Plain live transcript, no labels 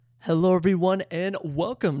Hello, everyone, and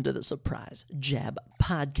welcome to the Surprise Jab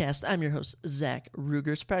Podcast. I'm your host, Zach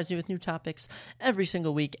Ruger, surprising you with new topics every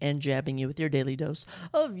single week and jabbing you with your daily dose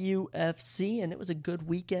of UFC. And it was a good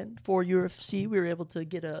weekend for UFC. We were able to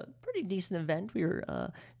get a pretty decent event. We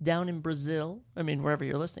were down in Brazil. I mean, wherever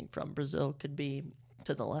you're listening from. Brazil could be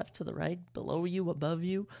to the left, to the right, below you, above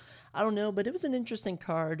you. I don't know, but it was an interesting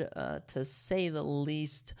card, to say the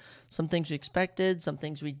least. Some things we expected, some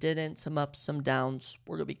things we didn't, some ups, some downs.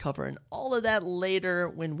 We're going to be covering all of that later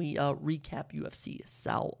when we recap UFC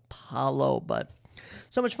Sao Paulo. But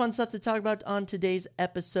so much fun stuff to talk about on today's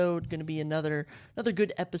episode. Going to be another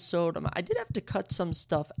good episode. I did have to cut some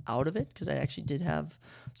stuff out of it because I actually did have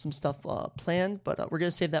some stuff planned, but we're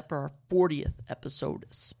going to save that for our 40th episode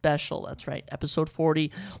special. That's right, episode 40.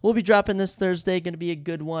 We'll be dropping this Thursday. Going to be a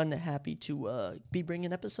good one. Happy to be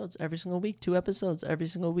bringing episodes every single week. 2 episodes every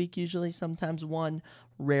single week, usually, sometimes 1,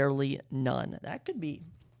 rarely none. That could be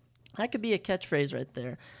a catchphrase right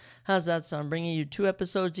there. How's that sound? Bringing you 2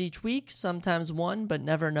 episodes each week, sometimes 1, but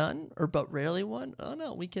never none, or but rarely 1. Oh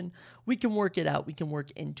no, we can work it out. We can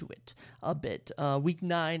work into it a bit. Week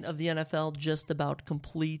 9 of the NFL just about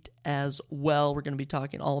complete as well. We're going to be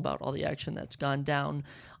talking all about all the action that's gone down,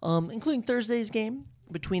 including Thursday's game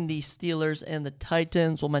between the Steelers and the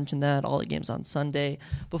Titans. We'll mention that, all the games on Sunday,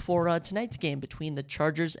 before tonight's game between the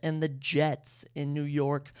Chargers and the Jets in New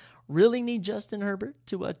York. Really need Justin Herbert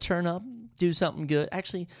to turn up, do something good.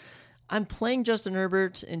 Actually, I'm playing Justin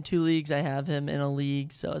Herbert in 2 leagues. I have him in a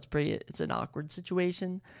league, so it's an awkward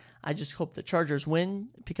situation. I just hope the Chargers win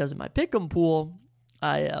because in my pick'em pool,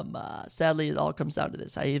 I am sadly it all comes down to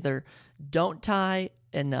this. I either don't tie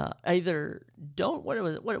and what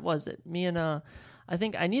was it? Me and I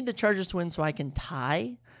think I need the Chargers to win so I can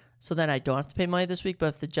tie, so then I don't have to pay money this week.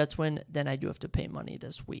 But if the Jets win, then I do have to pay money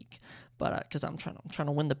this week. But because I'm trying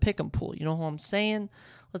to win the pick'em pool. You know what I'm saying?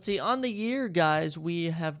 Let's see. On the year, guys, we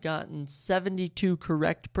have gotten 72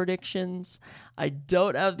 correct predictions. I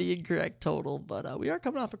don't have the incorrect total, but we are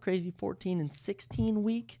coming off a crazy 14-16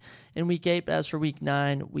 week in week 8. But as for week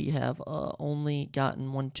 9, we have only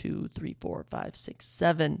gotten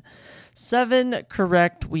 7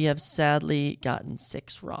 correct. We have sadly gotten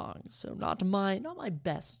 6 wrong. So not my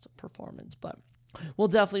best performance, but we'll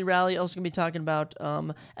definitely rally. Also going to be talking about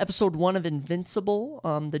episode 1 of Invincible,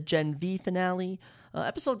 the Gen V finale.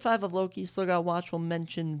 Episode 5 of Loki, still got to watch. We'll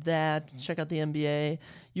mention that. Check out the NBA,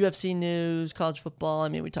 UFC news, college football. I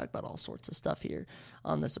mean, we talk about all sorts of stuff here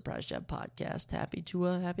on the Surprise Jab Podcast. Happy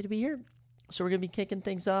to be here. So we're going to be kicking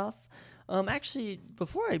things off. Actually,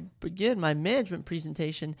 before I begin, my management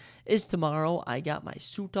presentation is tomorrow. I got my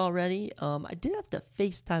suit already. I did have to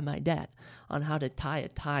FaceTime my dad on how to tie a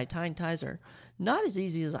tie. Tying ties are not as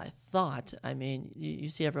easy as I thought. I mean, you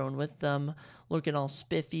see everyone with them looking all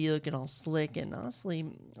spiffy, looking all slick, and honestly,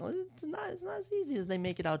 it's not as easy as they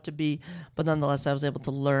make it out to be. But nonetheless, I was able to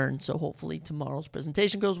learn, so hopefully tomorrow's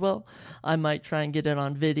presentation goes well. I might try and get it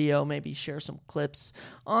on video, maybe share some clips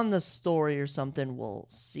on the story or something. We'll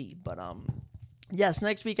see. But yes,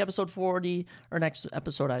 next week, episode 40, or next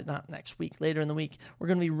episode, not next week, later in the week, we're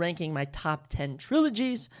going to be ranking my top 10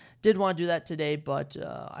 trilogies. Did want to do that today, but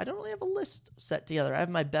I don't really have a list set together. I have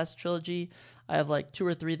my best trilogy. I have like 2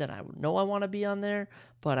 or 3 that I know I want to be on there,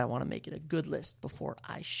 but I want to make it a good list before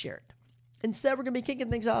I share it. Instead, we're going to be kicking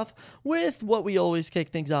things off with what we always kick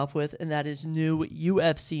things off with, and that is new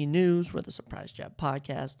UFC news. We're the Surprise Jab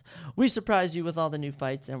Podcast. We surprise you with all the new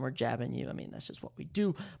fights, and we're jabbing you. I mean, that's just what we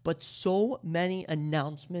do. But so many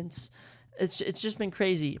announcements. It's just been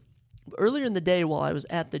crazy. Earlier in the day while I was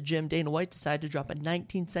at the gym, Dana White decided to drop a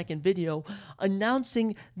 19-second video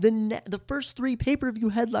announcing the first 3 pay-per-view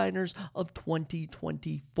headliners of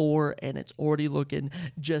 2024, and it's already looking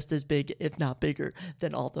just as big, if not bigger,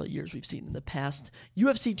 than all the years we've seen in the past.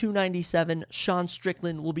 UFC 297, Sean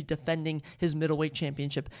Strickland will be defending his middleweight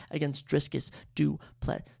championship against Dricus du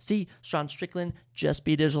Plessis. Sean Strickland just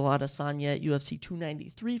beat Israel Adesanya at UFC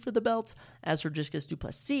 293 for the belt. As for Dricus du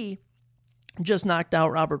Plessis, just knocked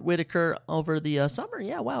out Robert Whittaker over the summer.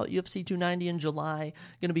 Yeah, wow. UFC 290 in July.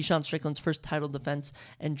 Going to be Sean Strickland's first title defense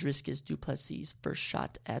and Dricus du Plessis' first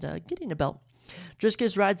shot at getting a belt.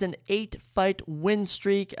 Dricus rides an 8-fight win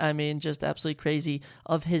streak. I mean, just absolutely crazy.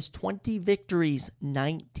 Of his 20 victories,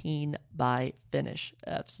 19 by finish.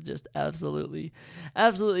 That's just absolutely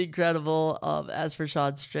incredible. As for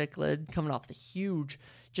Sean Strickland, coming off the huge,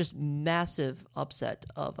 just massive upset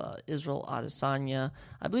of Israel Adesanya.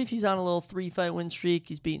 I believe he's on a little 3-fight win streak.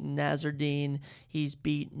 He's beaten Nazardine. He's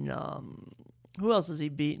beaten who else has he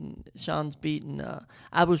beaten? Sean's beaten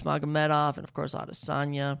Abush Magomedov and, of course,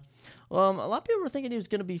 Adesanya. A lot of people were thinking he was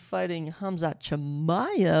going to be fighting Khamzat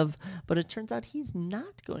Chimaev, but it turns out he's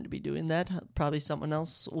not going to be doing that. Probably someone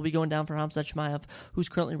else will be going down for Khamzat Chimaev, who's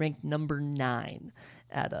currently ranked number 9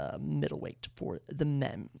 at middleweight for the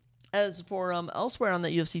men. As for elsewhere on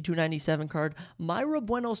the UFC 297 card, Mayra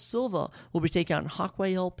Bueno Silva will be taking on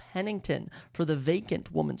Raquel Pennington for the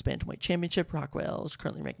vacant Women's Bantamweight Championship. Raquel is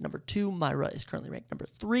currently ranked number 2. Mayra is currently ranked number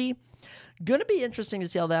 3. Going to be interesting to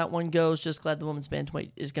see how that one goes. Just glad the Women's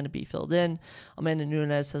Bantamweight is going to be filled in. Amanda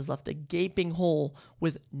Nunes has left a gaping hole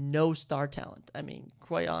with no star talent. I mean,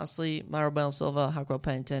 quite honestly, Mayra Bueno Silva, Raquel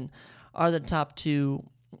Pennington are the top 2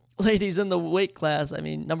 ladies in the weight class. I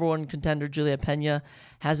mean, number 1 contender Julia Pena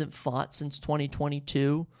hasn't fought since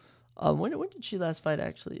 2022. When did she last fight?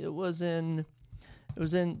 Actually, it was in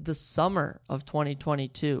the summer of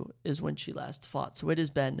 2022 is when she last fought. So it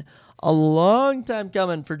has been a long time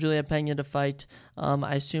coming for Julia Pena to fight.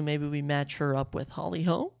 I assume maybe we match her up with Holly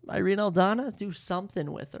Holm, Irene Aldana, do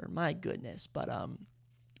something with her. My goodness, but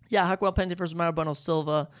yeah, Raquel Pennington versus Mayra Bueno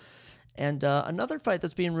Silva. And another fight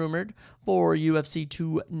that's being rumored for UFC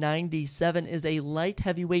 297 is a light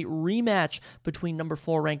heavyweight rematch between number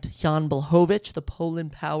 4 ranked Jan Blachowicz, the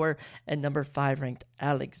Poland Power, and number 5 ranked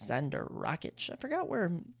Alexander Rakic. I forgot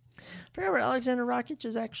where Alexander Rakic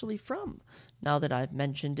is actually from. Now that I've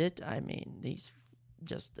mentioned it, I mean, he's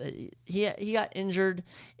just he got injured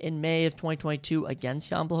in May of 2022 against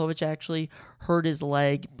Jan Blachowicz, actually hurt his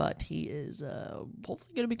leg, but he is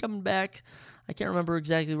hopefully going to be coming back. I can't remember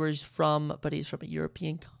exactly where he's from, but he's from a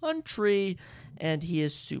European country, and he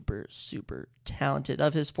is super, super talented.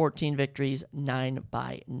 Of his 14 victories, 9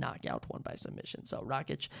 by knockout, 1 by submission. So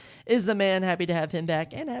Rakic is the man. Happy to have him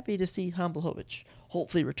back, and happy to see Jan Blachowicz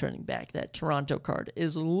hopefully returning back. That Toronto card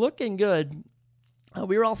is looking good.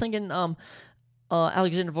 We were all thinking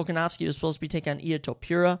Alexander Volkanovski was supposed to be taking on Ilia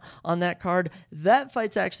Topuria on that card. That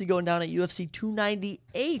fight's actually going down at UFC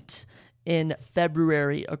 298 in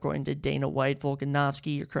February, according to Dana White.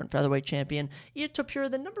 Volkanovski, your current featherweight champion. Ilia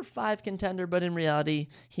Topuria, the number 5 contender, but in reality,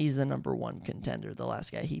 he's the number 1 contender. The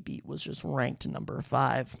last guy he beat was just ranked number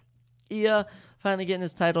 5. Ia finally getting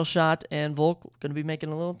his title shot, and Volk going to be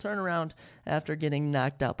making a little turnaround after getting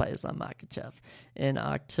knocked out by Islam Makhachev in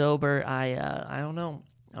October. I don't know.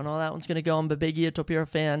 I don't know how that one's going to go. I'm a big Ilia Topuria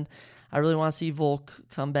fan. I really want to see Volk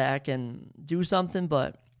come back and do something,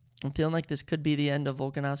 but I'm feeling like this could be the end of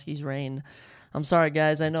Volkanovski's reign. I'm sorry,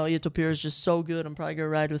 guys. I know Ilia Topuria is just so good. I'm probably going to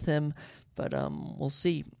ride with him, but we'll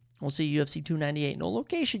see. We'll see UFC 298. No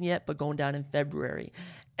location yet, but going down in February.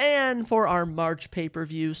 And for our March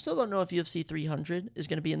pay-per-view, still don't know if UFC 300 is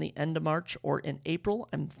going to be in the end of March or in April.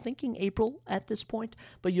 I'm thinking April at this point,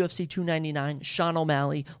 but UFC 299, Sean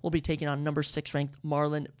O'Malley will be taking on number 6 ranked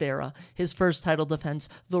Marlon Vera. His first title defense,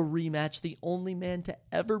 the rematch. The only man to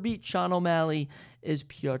ever beat Sean O'Malley is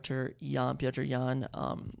Petr Yan.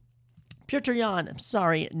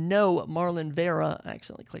 No, Marlon Vera. I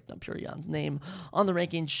accidentally clicked on Petr Yan's name on the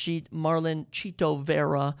ranking sheet. Marlon Chito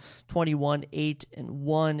Vera,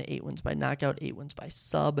 21-8-1, 8 wins by knockout, 8 wins by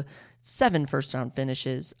sub, 7 first-round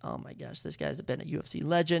finishes. Oh my gosh, this guy's been a UFC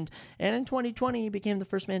legend. And in 2020, he became the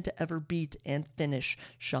first man to ever beat and finish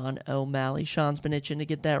Sean O'Malley. Sean's been itching to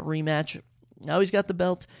get that rematch. Now he's got the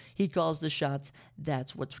belt. He calls the shots.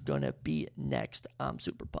 That's what's going to be next. I'm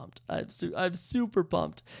super pumped. I'm super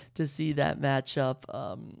pumped to see that matchup.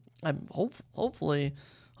 I'm hopefully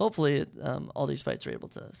all these fights are able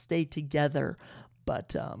to stay together.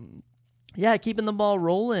 But yeah, keeping the ball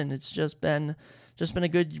rolling. It's just been a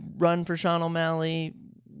good run for Sean O'Malley.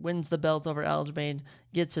 Wins the belt over Aljamain,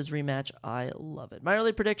 gets his rematch. I love it. My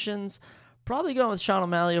early predictions. Probably going with Sean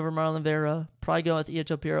O'Malley over Marlon Vera. Probably going with Ilia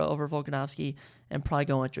Topuria over Volkanovski. And probably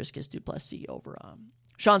going with Dricus du Plessis over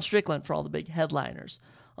Sean Strickland for all the big headliners.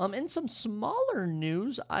 In some smaller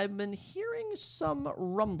news, I've been hearing some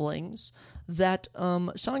rumblings that Song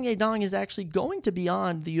Yadong is actually going to be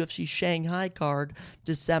on the UFC Shanghai card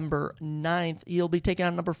December 9th. He'll be taking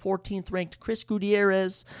on number 14th ranked Chris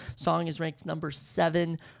Gutierrez. Song is ranked number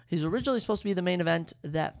 7. He's originally supposed to be the main event.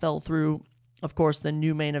 That fell through. Of course, the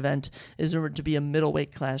new main event is rumored to be a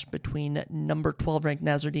middleweight clash between number 12 ranked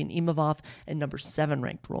Nasruddin Imavov and number 7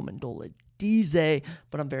 ranked Roman Dolidze.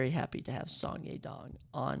 But I'm very happy to have Song Yadong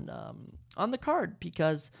on the card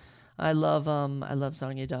because I love Song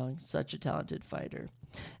Yadong, such a talented fighter,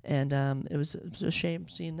 and it was a shame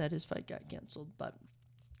seeing that his fight got canceled. But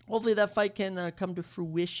hopefully that fight can come to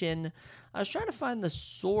fruition. I was trying to find the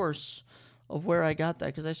source of where I got that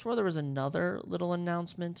because I swore there was another little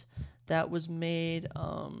announcement that was made.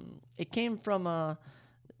 It came from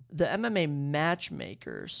the MMA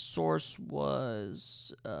matchmaker source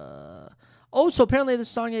was so apparently the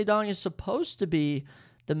Song Yadong is supposed to be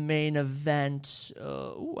the main event.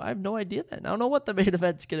 I have no idea then. I don't know what the main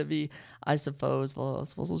event's gonna be. I suppose. Well, I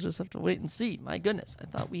suppose we'll just have to wait and see. My goodness, I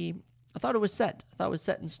thought it was set. I thought it was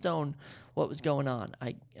set in stone what was going on.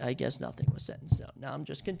 I guess nothing was set in stone. Now I'm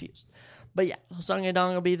just confused. But yeah, Song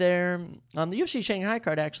Yadong will be there. The UFC Shanghai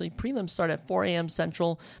card, actually, prelims start at 4 a.m.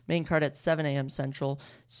 Central, main card at 7 a.m. Central.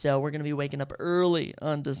 So we're going to be waking up early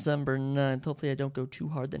on December 9th. Hopefully I don't go too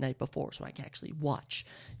hard the night before so I can actually watch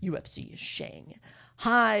UFC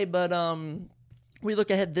Shanghai. But we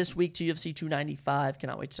look ahead this week to UFC 295.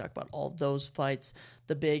 Cannot wait to talk about all those fights.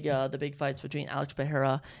 The big fights between Alex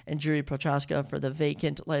Pereira and Jiri Prochazka for the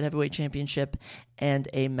vacant light heavyweight championship, and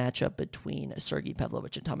a matchup between Sergey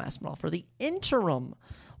Pavlovich and Tom Aspinall for the interim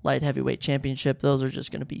light heavyweight championship. Those are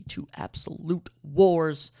just going to be two absolute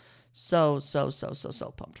wars. So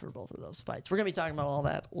pumped for both of those fights. We're going to be talking about all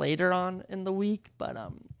that later on in the week, but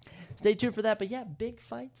stay tuned for that. But yeah, big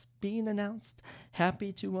fights being announced.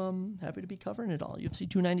 Happy to be covering it all. UFC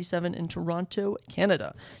 297 in Toronto,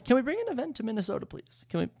 Canada. Can we bring an event to Minnesota, please?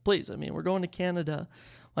 Can we, please? I mean, we're going to Canada.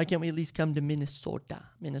 Why can't we at least come to Minnesota?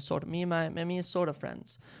 Me and my Minnesota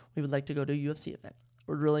friends, we would like to go to a UFC event.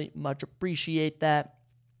 Would really much appreciate that.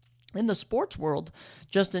 In the sports world,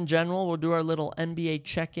 just in general, we'll do our little NBA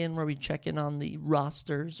check-in where we check in on the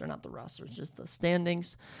rosters, or not the rosters, just the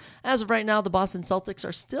standings. As of right now, the Boston Celtics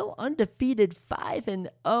are still undefeated, 5-0.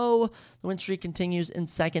 The win streak continues in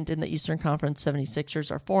second in the Eastern Conference. 76ers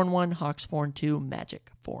are 4-1, Hawks 4-2, Magic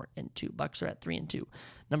 4-2. Bucks are at 3-2.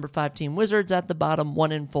 Number 5 team Wizards at the bottom,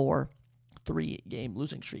 1-4. 3-game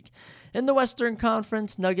losing streak. In the Western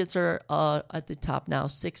Conference, Nuggets are at the top now,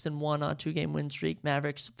 6-1 on a 2-game win streak.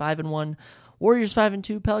 Mavericks 5-1, Warriors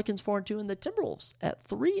 5-2, Pelicans 4-2, and the Timberwolves at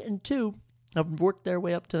 3-2 have worked their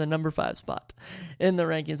way up to the number 5 spot in the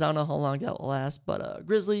rankings. I don't know how long that will last, but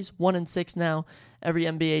Grizzlies 1-6 now. Every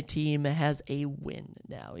NBA team has a win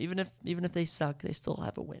now. Even if they suck, they still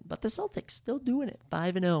have a win. But the Celtics still doing it,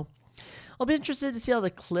 5-0. I'll be interested to see how the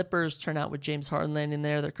Clippers turn out with James Harden landing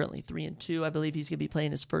there. They're currently 3-2. I believe he's going to be playing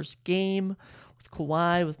his first game with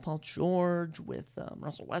Kawhi, with Paul George, with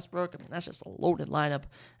Russell Westbrook. I mean, that's just a loaded lineup.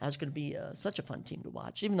 That's going to be such a fun team to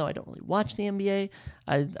watch. Even though I don't really watch the NBA,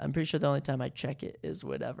 I'm pretty sure the only time I check it is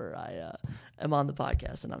whenever I am on the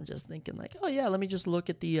podcast, and I'm just thinking like, oh yeah, let me just look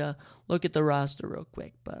at the roster real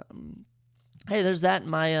quick. But hey, there's that in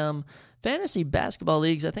my fantasy basketball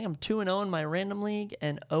leagues. I think I'm 2-0 in my random league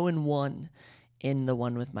and 0-1 in the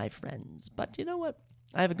one with my friends. But you know what?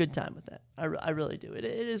 I have a good time with that. I really do. It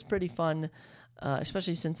is pretty fun,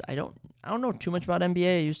 especially since I don't know too much about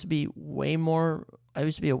NBA. I used to be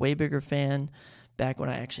a way bigger fan back when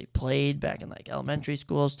I actually played, back in like elementary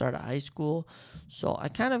school, start of high school. So I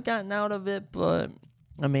kind of gotten out of it, but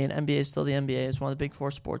I mean, NBA is still the NBA. It's one of the big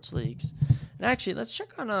 4 sports leagues. And actually, let's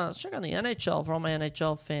check on the NHL for all my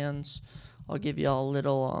NHL fans. I'll give you all a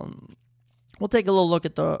little. We'll take a little look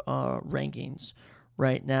at the rankings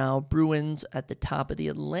right now. Bruins at the top of the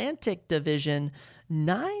Atlantic Division,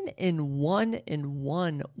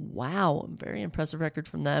 9-1-1. Wow, very impressive record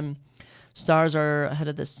from them. Stars are ahead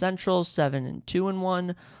of the Central,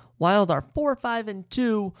 7-2-1. Wild are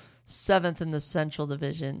 4-5-2. 7th in the Central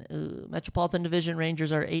Division. Metropolitan Division,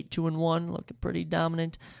 Rangers are 8-2-1, looking pretty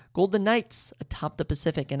dominant. Golden Knights atop the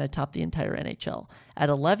Pacific and atop the entire NHL at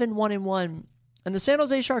 11-1-1. And the San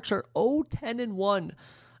Jose Sharks are 0-10-1,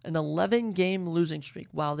 an 11-game losing streak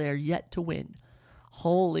while they are yet to win.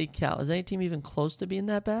 Holy cow. Is any team even close to being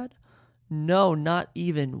that bad? No, not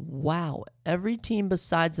even. Wow. Every team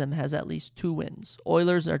besides them has at least 2 wins.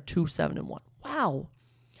 Oilers are 2-7-1. Wow.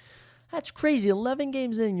 That's crazy. 11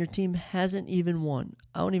 games in, your team hasn't even won.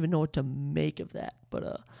 I don't even know what to make of that.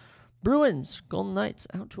 But Bruins, Golden Knights,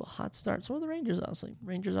 out to a hot start. So are the Rangers, honestly.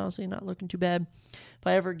 Rangers, honestly, not looking too bad. If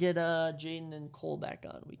I ever get Jaden and Cole back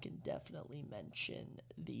on, we can definitely mention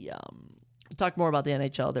the talk more about the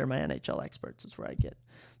NHL. They're my NHL experts. That's where I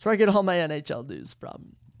get all my NHL news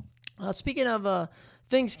from. Speaking of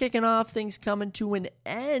things kicking off, things coming to an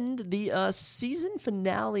end, the season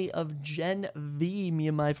finale of Gen V, me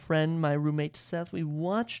and my friend, my roommate Seth, we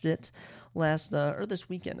watched it this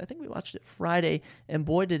weekend. I think we watched it Friday, and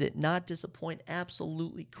boy, did it not disappoint.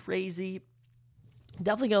 Absolutely crazy.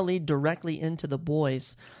 Definitely going to lead directly into the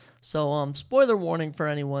boys. So, spoiler warning for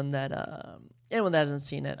anyone that hasn't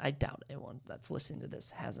seen it. I doubt anyone that's listening to this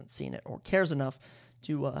hasn't seen it or cares enough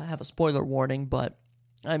to have a spoiler warning, but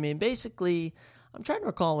I mean, basically, I'm trying to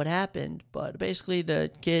recall what happened, but basically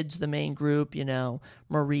the kids, the main group,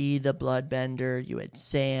 Marie, the bloodbender, you had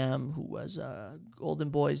Sam, who was Golden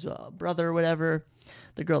Boy's brother or whatever,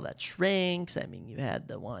 the girl that shrinks. I mean, you had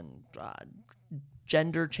the one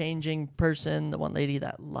gender-changing person, the one lady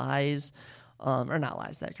that lies, or not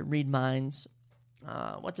lies, that can read minds.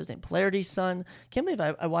 What's his name? Polarity's son. Can't believe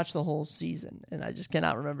I watched the whole season and I just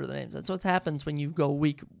cannot remember the names. That's what happens when you go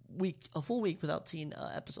a full week without seeing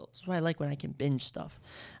episodes. That's why I like when I can binge stuff.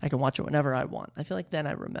 I can watch it whenever I want. I feel like then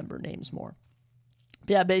I remember names more. But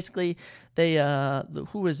yeah, basically they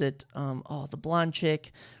who is it? The blonde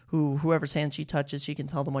chick whoever's hand she touches, she can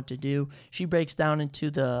tell them what to do. She breaks down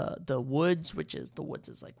into the woods, which is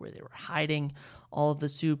like where they were hiding all of the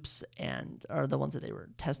soups and are the ones that they were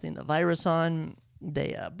testing the virus on.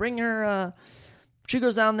 They bring her, she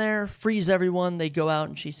goes down there, frees everyone. They go out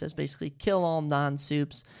and she says basically kill all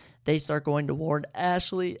non-soups. They start going to warn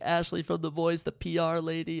Ashley from The Boys, the PR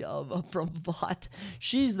lady from VOT.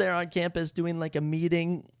 She's there on campus doing like a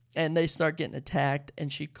meeting and they start getting attacked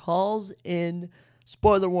and she calls in,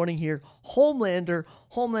 spoiler warning here, Homelander.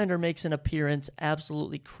 Homelander makes an appearance,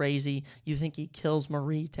 absolutely crazy. You think he kills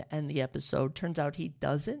Marie to end the episode. Turns out he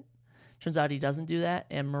doesn't. Do that.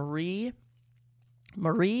 And Marie,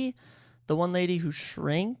 the one lady who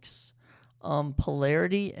shrinks,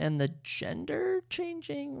 Polarity, and the gender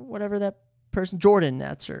changing, whatever that person, Jordan,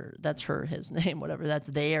 that's his name, whatever, that's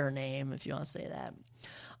their name, if you want to say that.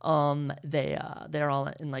 They're all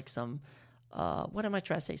in like some, what am I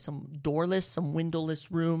trying to say? Some doorless, some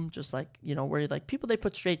windowless room, just like, where like people, they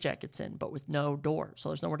put straitjackets in, but with no door. So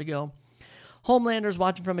there's nowhere to go. Homelander's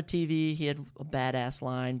watching from a TV. He had a badass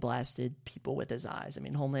line, blasted people with his eyes. I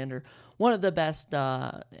mean, Homelander, one of the best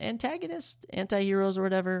anti-heroes or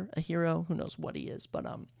whatever, a hero, who knows what he is, but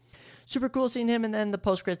super cool seeing him. And then the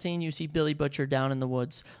post-credit scene, you see Billy Butcher down in the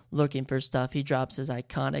woods looking for stuff. He drops his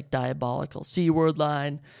iconic diabolical C-word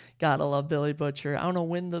line. Gotta love Billy Butcher. I don't know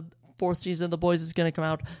when the 4th season of The Boys is going to come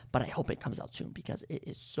out, but I hope it comes out soon because it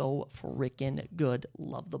is so freaking good.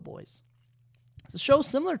 Love The Boys. The show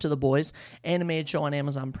similar to The Boys, animated show on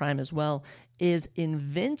Amazon Prime as well, is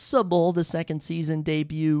Invincible. The 2nd season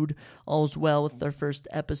debuted. All's well with their first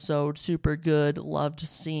episode. Super good. Loved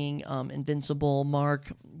seeing Invincible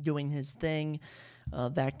Mark doing his thing,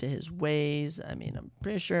 back to his ways. I mean, I'm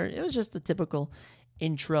pretty sure it was just the typical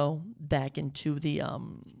intro back into the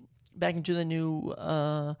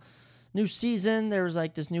new season. There was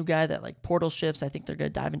like this new guy that like portal shifts. I think they're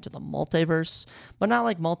going to dive into the multiverse, but not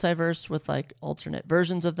like multiverse with like alternate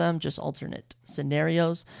versions of them, just alternate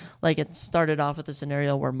scenarios. Like it started off with a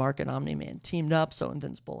scenario where Mark and Omni-Man teamed up. So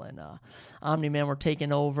Invincible and Omni-Man were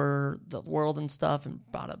taking over the world and stuff and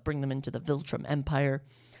about to bring them into the Viltrum Empire.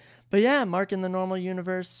 But yeah, Mark in the normal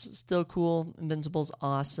universe, still cool. Invincible's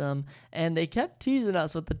awesome. And they kept teasing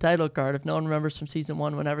us with the title card. If no one remembers from season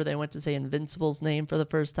 1, whenever they went to say Invincible's name for the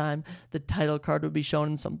first time, the title card would be shown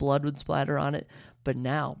and some blood would splatter on it. But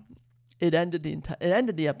now, it ended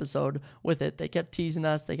the episode with it. They kept teasing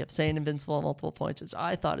us. They kept saying Invincible at multiple points, which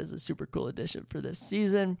I thought is a super cool addition for this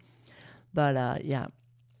season. But yeah.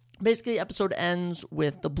 Basically, episode ends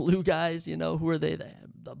with the blue guys, who are they?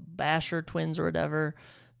 The Basher twins or whatever.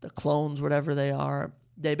 The clones, whatever they are,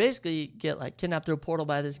 they basically get like kidnapped through a portal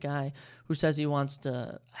by this guy who says he wants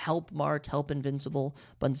to help Mark, help Invincible,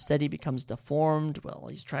 but instead he becomes deformed. Well,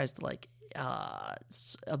 he tries to like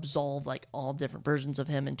absolve like all different versions of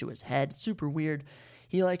him into his head. It's super weird.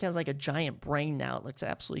 He like has like a giant brain now. It looks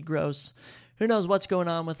absolutely gross. Who knows what's going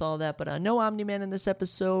on with all that? But no Omni-Man in this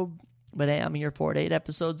episode. But hey, I'm here for it. 8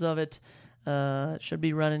 episodes of it. Should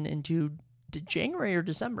be running into January or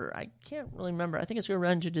December. I can't really remember. I think it's going to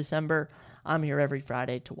run to December. I'm here every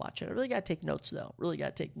Friday to watch it. I really got to take notes though. Really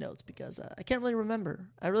got to take notes because I can't really remember.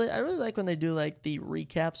 I really like when they do like the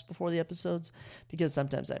recaps before the episodes because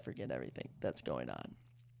sometimes I forget everything that's going on.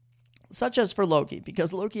 Such as for Loki,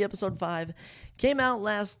 because Loki episode 5 came out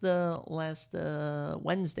last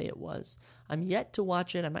Wednesday it was. I'm yet to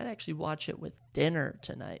watch it. I might actually watch it with dinner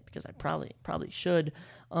tonight because I probably should.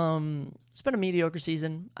 It's been a mediocre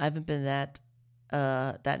season. I haven't been that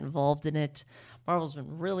involved in it. Marvel's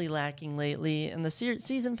been really lacking lately, and the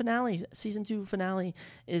season 2 finale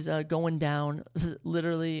is going down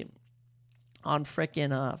literally on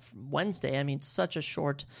frickin' Wednesday. I mean, such a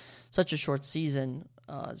short season,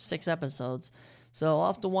 6 episodes. So I'll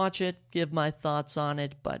have to watch it, give my thoughts on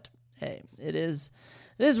it, but hey, it is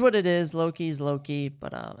what it is. Loki's Loki,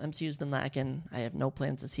 but MCU's been lacking. I have no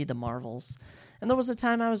plans to see the Marvels. And there was a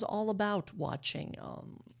time I was all about watching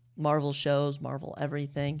Marvel shows, Marvel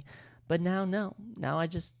everything. But now, no. Now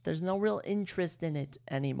there's no real interest in it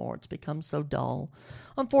anymore. It's become so dull,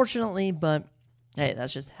 unfortunately, but hey,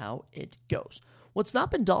 that's just how it goes. What's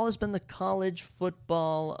not been dull has been the college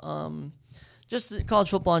football, just the college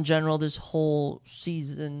football in general. This whole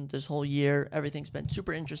season, this whole year, everything's been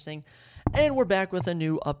super interesting. And we're back with a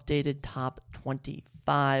new updated top 25.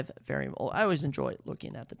 I always enjoy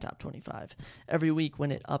looking at the top 25 every week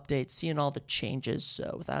when it updates, seeing all the changes.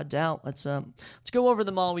 So without a doubt, let's go over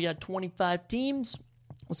them all. We got 25 teams.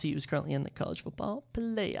 We'll see who's currently in the college football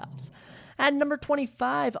playoffs. At number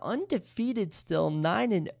 25, undefeated still,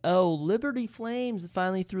 9-0, Liberty Flames.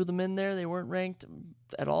 Finally threw them in there. They weren't ranked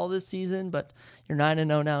at all this season, but you're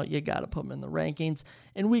 9-0 now. You got to put them in the rankings.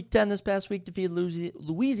 In Week 10 this past week, defeated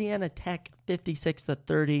Louisiana Tech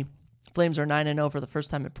 56-30. Flames are 9-0 for the first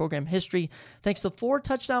time in program history, thanks to 4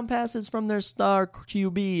 touchdown passes from their star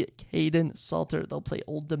QB, Caden Salter. They'll play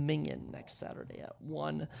Old Dominion next Saturday at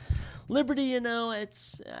 1. Liberty,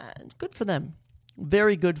 it's good for them.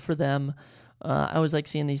 Very good for them. I always like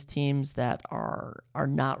seeing these teams that are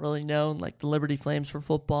not really known, like the Liberty Flames for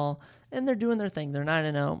football, and they're doing their thing. They're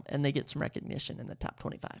 9-0, and they get some recognition in the top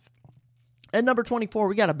 25. At number 24,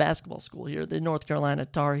 we got a basketball school here, the North Carolina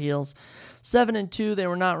Tar Heels. 7-2, they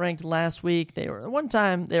were not ranked last week. One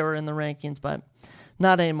time they were in the rankings, but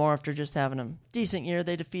not anymore after just having a decent year.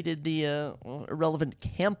 They defeated the irrelevant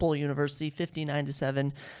Campbell University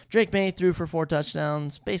 59-7. Drake May threw for 4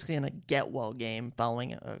 touchdowns, basically in a get-well game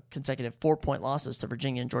following a consecutive 4-point losses to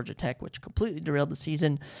Virginia and Georgia Tech, which completely derailed the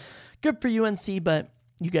season. Good for UNC, but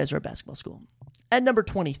you guys are a basketball school. At number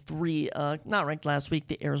 23, not ranked last week,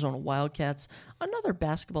 the Arizona Wildcats, another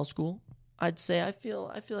basketball school. I'd say I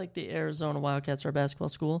feel like the Arizona Wildcats are a basketball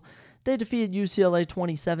school. They defeated UCLA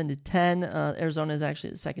 27-10. Arizona is actually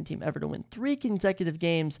the second team ever to win 3 consecutive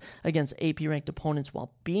games against AP-ranked opponents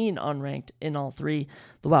while being unranked in all 3.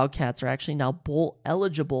 The Wildcats are actually now bowl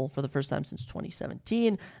eligible for the first time since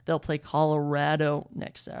 2017. They'll play Colorado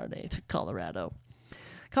next Saturday. Colorado,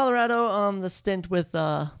 the stint with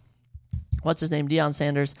Deion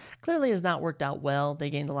Sanders clearly has not worked out well. They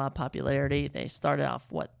gained a lot of popularity. They started off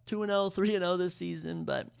 2-0, 3-0 this season,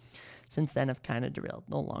 but since then have kind of derailed,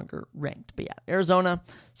 no longer ranked. But yeah, Arizona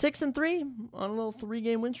 6-3 on a little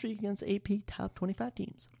 3-game win streak against AP top 25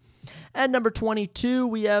 teams. At number 22,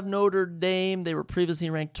 we have Notre Dame. They were previously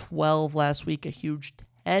ranked 12 last week, a huge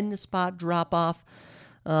 10-spot drop-off.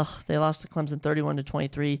 They lost to Clemson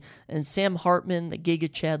 31-23, and Sam Hartman, the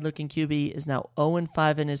Giga Chad-looking QB, is now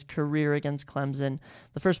 0-5 in his career against Clemson.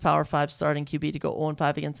 The first Power 5 starting QB to go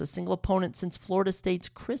 0-5 against a single opponent since Florida State's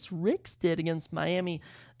Chris Ricks did against Miami.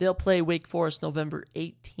 They'll play Wake Forest November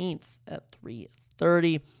 18th at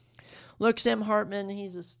 3:30. Look, Sam Hartman,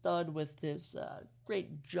 he's a stud with his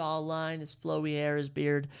great jawline, his flowy hair, his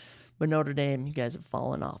beard. But Notre Dame, you guys have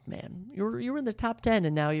fallen off, man. You were in the top 10,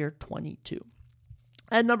 and now you're 22.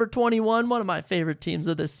 At number 21, one of my favorite teams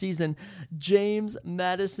of this season, James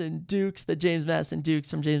Madison Dukes, the James Madison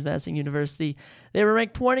Dukes from James Madison University. They were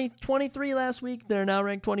ranked 23 last week. They're now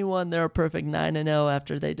ranked 21. They're a perfect 9-0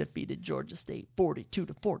 after they defeated Georgia State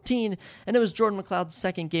 42-14. And it was Jordan McLeod's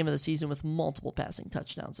second game of the season with multiple passing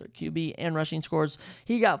touchdowns. Their QB and rushing scores.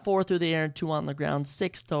 He got 4 through the air and 2 on the ground,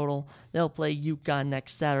 6 total. They'll play UConn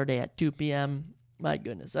next Saturday at 2 p.m. My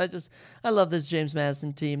goodness, I love this James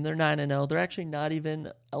Madison team. They're 9-0. They're actually not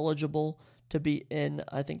even eligible to be in,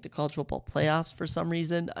 I think, the college football playoffs for some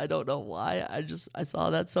reason. I don't know why. I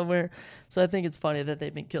saw that somewhere. So I think it's funny that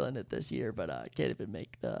they've been killing it this year, but can't even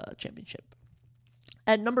make the championship.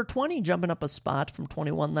 At number 20, jumping up a spot from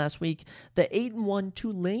 21 last week, the 8-1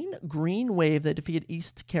 Tulane Green Wave. They defeated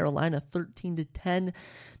East Carolina 13-10.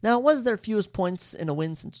 Now, it was their fewest points in a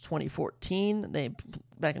win since 2014.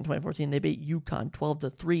 Back in 2014, they beat UConn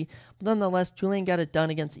 12-3. But nonetheless, Tulane got it done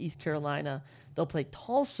against East Carolina. They'll play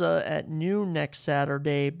Tulsa at noon next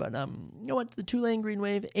Saturday. But you know what? The Tulane Green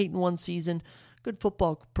Wave, 8-1 season. Good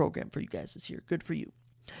football program for you guys this year. Good for you.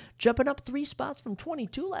 Jumping up 3 spots from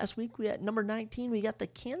 22 last week, we at number 19, we got the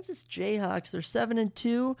Kansas Jayhawks. They're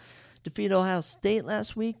 7-2, defeated Ohio State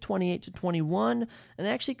last week, 28-21, and they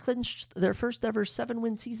actually clinched their first ever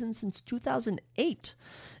 7-win season since 2008.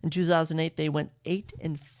 In 2008, they went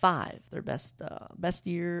 8-5, their best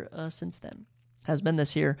year since then. Has been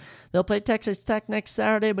this year. They'll play Texas Tech next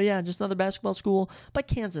Saturday, but yeah, just another basketball school. But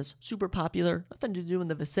Kansas, super popular. Nothing to do in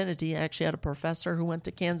the vicinity. I actually had a professor who went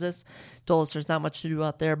to Kansas. Told us there's not much to do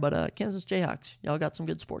out there, but Kansas Jayhawks, y'all got some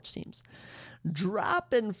good sports teams.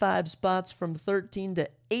 Dropping 5 spots from 13 to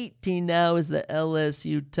 18 now is the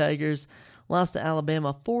LSU Tigers. Lost to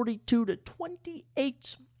Alabama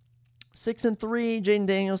 42-28. 6-3, Jaden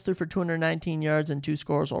Daniels threw for 219 yards and 2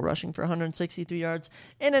 scores while rushing for 163 yards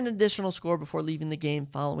and an additional score before leaving the game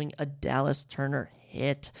following a Dallas Turner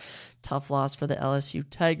hit. Tough loss for the LSU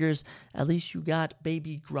Tigers. At least you got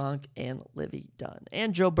baby Gronk and Livy Dunn.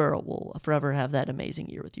 And Joe Burrow will forever have that amazing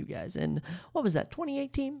year with you guys. And what was that,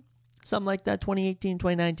 2018? Something like that, 2018,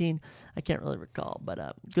 2019. I can't really recall,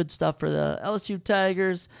 but good stuff for the LSU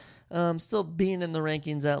Tigers. Still being in the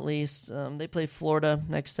rankings at least. They play Florida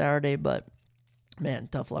next Saturday, but man,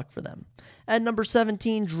 tough luck for them. At number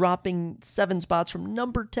 17, dropping 7 spots from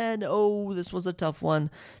number 10. Oh, this was a tough one.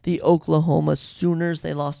 The Oklahoma Sooners.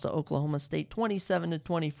 They lost to Oklahoma State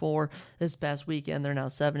 27-24 this past weekend. They're now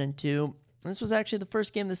 7-2. This was actually the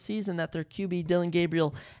first game of the season that their QB, Dylan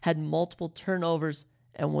Gabriel, had multiple turnovers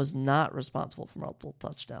and was not responsible for multiple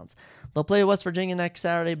touchdowns. They'll play West Virginia next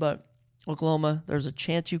Saturday, but Oklahoma, there's a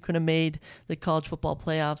chance you could have made the college football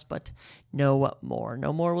playoffs, but no more.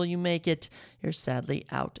 No more will you make it. You're sadly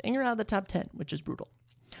out. And you're out of the top 10, which is brutal.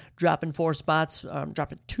 Dropping 2 spots,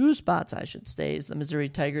 I should say, is the Missouri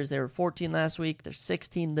Tigers. They were 14 last week. They're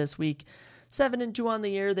 16 this week. 7-2 on the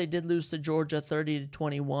year. They did lose to Georgia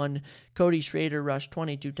 30-21. Cody Schrader rushed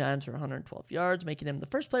 22 times for 112 yards, making him the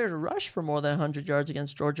first player to rush for more than 100 yards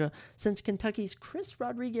against Georgia since Kentucky's Chris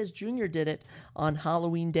Rodriguez Jr. did it on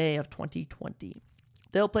Halloween Day of 2020.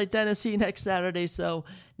 They'll play Tennessee next Saturday, so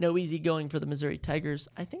no easy going for the Missouri Tigers.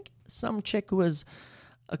 I think some chick who was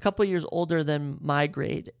a couple years older than my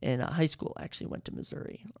grade in high school actually went to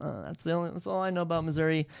Missouri. That's all I know about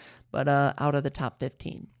Missouri, but out of the top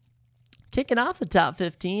 15. Kicking off the top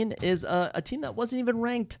 15 is a team that wasn't even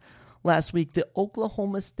ranked last week, the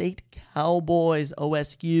Oklahoma State Cowboys.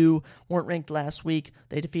 OSU weren't ranked last week.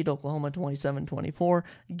 They defeat Oklahoma 27-24,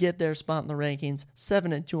 get their spot in the rankings,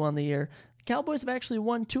 7-2 on the year. The Cowboys have actually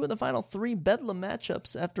won 2 of the final 3 Bedlam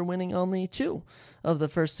matchups after winning only 2 of the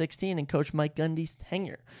first 16 in Coach Mike Gundy's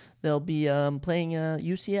tenure. They'll be playing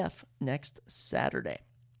UCF next Saturday.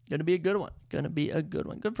 Going to be a good one.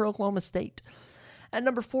 Good for Oklahoma State. At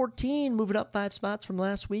number 14, moving up 5 spots from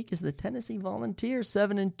last week, is the Tennessee Volunteers,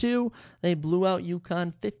 7-2. They blew out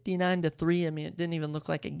UConn 59-3. I mean, it didn't even look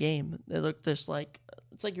like a game. It looked just like,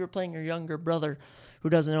 it's like you were playing your younger brother who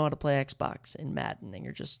doesn't know how to play Xbox in Madden, and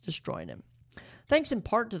you're just destroying him. Thanks in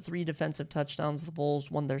part to 3 defensive touchdowns, the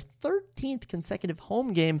Vols won their 13th consecutive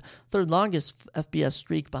home game, third longest FBS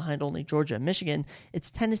streak behind only Georgia and Michigan.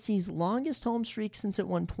 It's Tennessee's longest home streak since it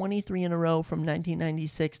won 23 in a row from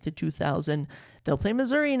 1996 to 2000. They'll play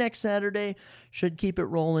Missouri next Saturday. Should keep it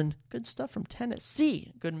rolling. Good stuff from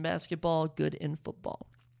Tennessee. Good in basketball, good in football.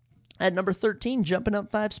 At number 13, jumping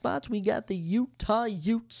up 5 spots, we got the Utah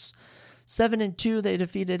Utes. 7-2, they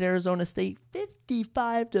defeated Arizona State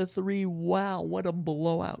 55-3. Wow, what a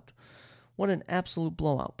blowout. What an absolute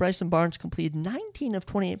blowout. Bryson Barnes completed 19 of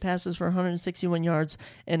 28 passes for 161 yards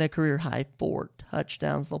and a career-high 4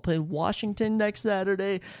 touchdowns. They'll play Washington next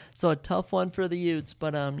Saturday, so a tough one for the Utes.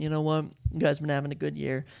 But you know what? You guys have been having a good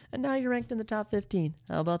year, and now you're ranked in the top 15.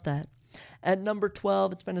 How about that? At number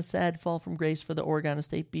 12, it's been a sad fall from grace for the Oregon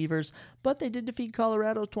State Beavers, but they did defeat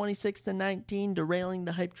Colorado 26-19, derailing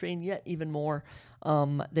the hype train yet even more.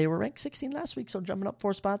 They were ranked 16 last week, so jumping up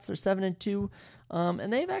 4 spots. They're 7-2,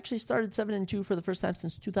 and they've actually started 7-2 for the first time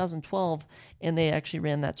since 2012, and they actually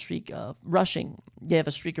ran that streak of rushing. They have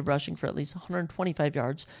a streak of rushing for at least 125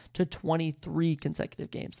 yards to 23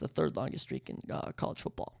 consecutive games, the third longest streak in college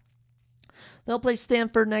football. They'll play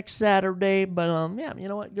Stanford next Saturday, but yeah, you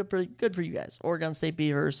know what? Good for you guys. Oregon State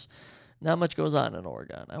Beavers. Not much goes on in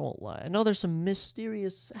Oregon, I won't lie. I know there's some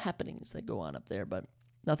mysterious happenings that go on up there, but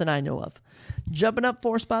nothing I know of. Jumping up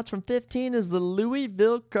 4 spots from 15 is the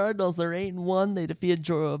Louisville Cardinals. They're 8-1. They defeated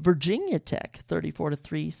Virginia Tech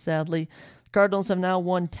 34-3, sadly. The Cardinals have now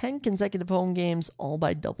won 10 consecutive home games, all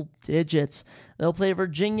by double digits. They'll play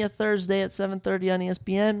Virginia Thursday at 7:30 on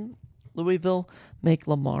ESPN. Louisville, make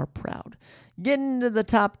Lamar proud. Getting into the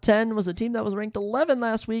top 10 was a team that was ranked 11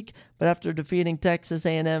 last week, but after defeating Texas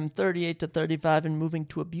A&M 38-35 and moving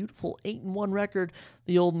to a beautiful 8-1 record,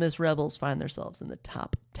 the Ole Miss Rebels find themselves in the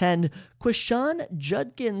top 10. Quishon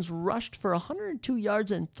Judkins rushed for 102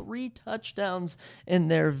 yards and 3 touchdowns in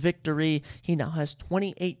their victory. He now has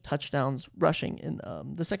 28 touchdowns rushing in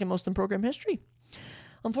the second most in program history.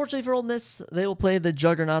 Unfortunately for Ole Miss, they will play the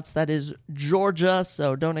juggernauts, that is Georgia,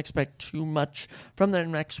 so don't expect too much from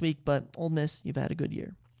them next week, but Ole Miss, you've had a good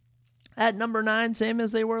year. At number 9, same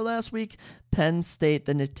as they were last week, Penn State,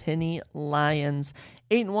 the Nittany Lions.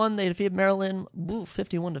 8-1, they defeated Maryland,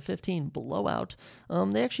 51-15, blowout.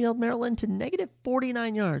 They actually held Maryland to negative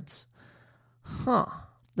 49 yards.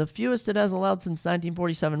 The fewest it has allowed since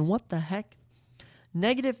 1947. What the heck?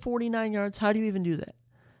 Negative 49 yards, how do you even do that?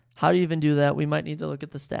 How do you even do that? We might need to look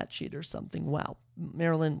at the stat sheet or something. Wow.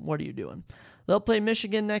 Maryland, what are you doing? They'll play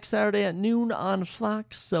Michigan next Saturday at noon on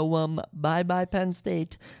Fox. So, bye-bye Penn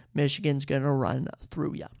State. Michigan's going to run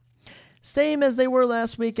through ya. Same as they were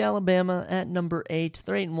last week, Alabama at number 8.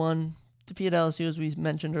 They're 8-1. Defeated LSU, as we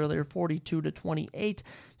mentioned earlier, 42-28.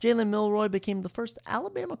 Jalen Milroy became the first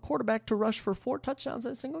Alabama quarterback to rush for 4 touchdowns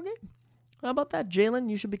in a single game. How about that, Jalen?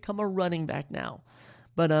 You should become a running back now.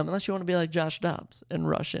 But unless you want to be like Josh Dobbs and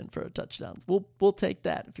rush in for a touchdown, we'll take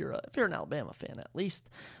that if you're an Alabama fan at least.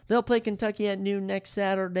 They'll play Kentucky at noon next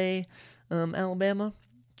Saturday. Alabama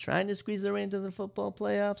trying to squeeze their way into the football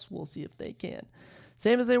playoffs. We'll see if they can.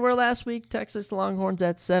 Same as they were last week. Texas Longhorns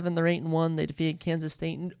at 7. They're 8-1. They defeated Kansas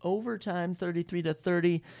State in overtime,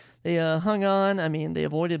 33-30. They hung on. I mean, they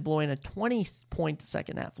avoided blowing a 20-point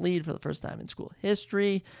second half lead for the first time in school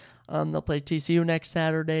history. They'll play TCU next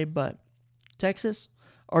Saturday, but Texas,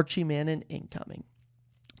 Archie Manning incoming.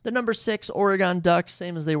 The number 6 Oregon Ducks,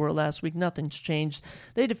 same as they were last week. Nothing's changed.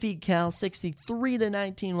 They defeat Cal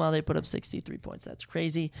 63-19 while they put up 63 points. That's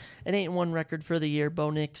crazy. An 8-1 record for the year. Bo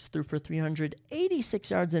Nix threw for 386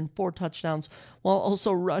 yards and 4 touchdowns while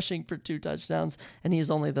also rushing for 2 touchdowns. And he is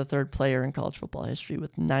only the 3rd player in college football history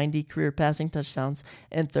with 90 career passing touchdowns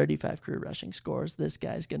and 35 career rushing scores. This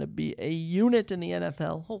guy's going to be a unit in the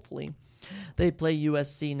NFL, hopefully. They play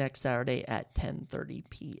USC next Saturday at 10:30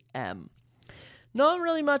 p.m. Not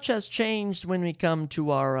really much has changed when we come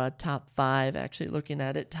to our top 5. Actually, looking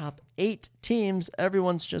at it, top 8 teams,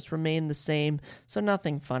 everyone's just remained the same, so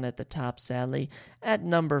nothing fun at the top, sadly. At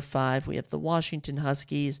number 5, we have the Washington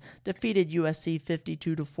Huskies, defeated USC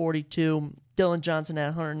 52-42. Dylan Johnson had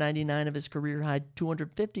 199 of his career-high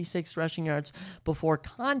 256 rushing yards before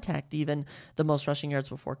contact, even the most rushing yards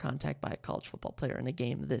before contact by a college football player in a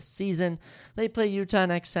game this season. They play Utah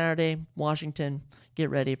next Saturday. Washington, get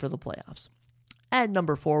ready for the playoffs. At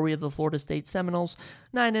number 4, we have the Florida State Seminoles,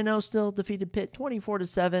 9-0 still, defeated Pitt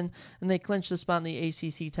 24-7, and they clinched the spot in the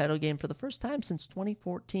ACC title game for the first time since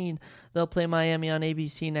 2014. They'll play Miami on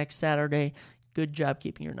ABC next Saturday. Good job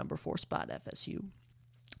keeping your number 4 spot, FSU.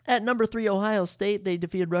 At number 3, Ohio State, they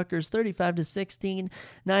defeated Rutgers 35-16,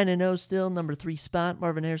 9-0 still, number 3 spot.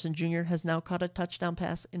 Marvin Harrison Jr. has now caught a touchdown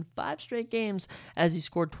pass in 5 straight games as he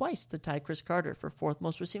scored twice to tie Chris Carter for 4th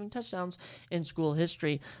most receiving touchdowns in school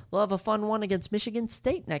history. They'll have a fun one against Michigan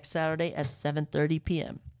State next Saturday at 7:30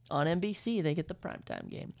 p.m. On NBC, they get the primetime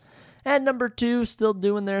game. At number 2, still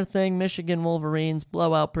doing their thing, Michigan Wolverines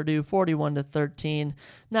blow out Purdue 41-13,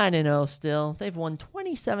 9-0 still. They've won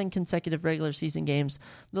 27 consecutive regular season games,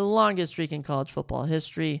 the longest streak in college football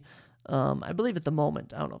history. I believe at the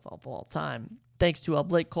moment, I don't know if of all time. Thanks to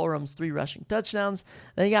Blake Corum's 3 rushing touchdowns.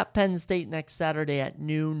 They got Penn State next Saturday at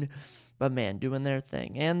noon. But man, doing their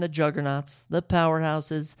thing. And the juggernauts, the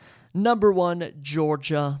powerhouses. Number 1,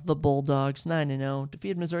 Georgia, the Bulldogs, 9-0.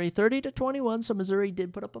 Defeated Missouri 30-21, so Missouri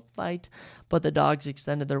did put up a fight. But the Dogs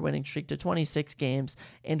extended their winning streak to 26 games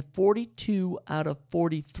and 42 out of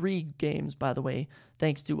 43 games, by the way,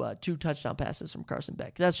 thanks to 2 touchdown passes from Carson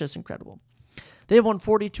Beck. That's just incredible. They've won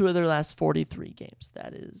 42 of their last 43 games.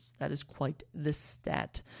 That is quite the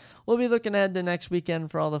stat. We'll be looking ahead to next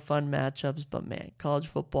weekend for all the fun matchups, but man, college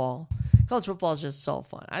football is just so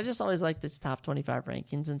fun. I just always like this top 25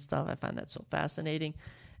 rankings and stuff. I find that so fascinating.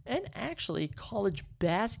 And actually, college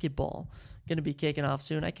basketball going to be kicking off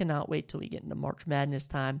soon. I cannot wait till we get into March Madness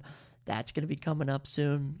time. That's going to be coming up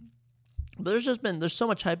soon. But there's so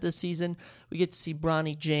much hype this season. We get to see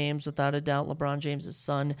Bronny James, without a doubt, LeBron James'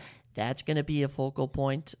 son. That's going to be a focal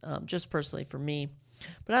point, just personally for me.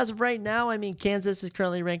 But as of right now, I mean, Kansas is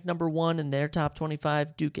currently ranked number 1 in their top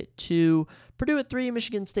 25. Duke at 2. Purdue at 3.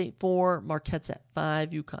 Michigan State 4. Marquette's at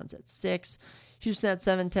 5. UConn's at 6. Houston at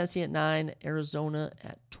 7. Tennessee at 9. Arizona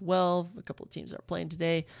at 12. A couple of teams that are playing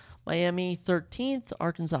today. Miami 13th.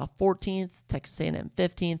 Arkansas 14th. Texas A&M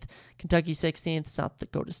 15th. Kentucky 16th. South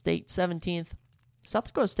Dakota State 17th. South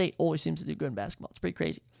Dakota State always seems to do good in basketball. It's pretty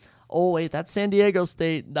crazy. Oh, wait, that's San Diego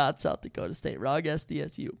State, not South Dakota State. Wrong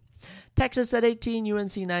SDSU. Texas at 18,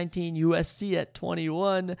 UNC 19, USC at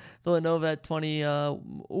 21, Villanova at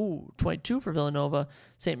 22 for Villanova,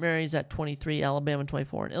 St. Mary's at 23, Alabama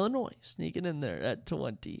 24, and Illinois sneaking in there at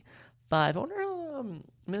 25. I wonder how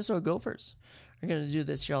Minnesota Gophers are going to do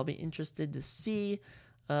this year. I'll be interested to see.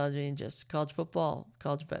 Just college football.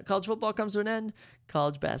 College football comes to an end.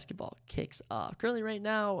 College basketball kicks off. Currently, right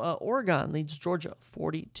now, Oregon leads Georgia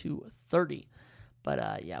 40-30.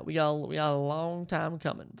 But yeah, we got a long time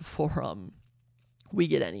coming before we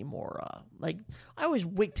get any more. I always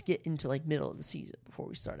wait to get into middle of the season before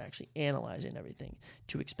we start actually analyzing everything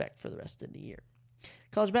to expect for the rest of the year.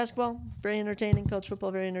 College basketball, very entertaining. College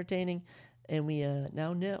football, very entertaining. and we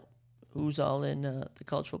now know who's all in the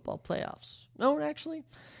college football playoffs. No, actually,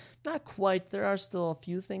 not quite. There are still a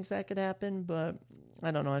few things that could happen, but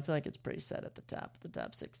I don't know. I feel like it's pretty set at the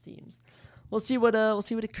top 6 teams. We'll see what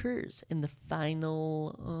occurs in the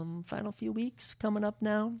final few weeks coming up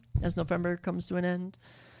now as November comes to an end.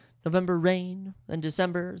 November rain, then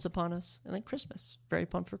December is upon us, and then Christmas. Very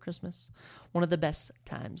pumped for Christmas. One of the best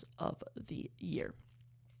times of the year.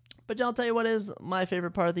 But I'll tell you what is my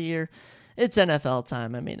favorite part of the year. It's NFL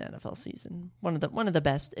time. I mean, NFL season. One of the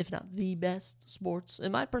best, if not the best sports.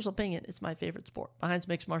 In my personal opinion, it's my favorite sport. Behind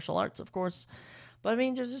mixed martial arts, of course. But I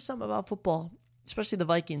mean, there's just something about football, especially the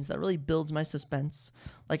Vikings, that really builds my suspense.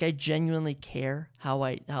 Like, I genuinely care how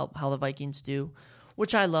the Vikings do,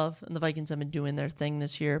 which I love. And the Vikings have been doing their thing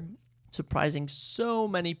this year, surprising so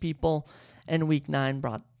many people. And Week 9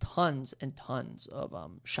 brought tons and tons of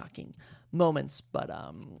shocking moments. But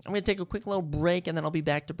I'm going to take a quick little break, and then I'll be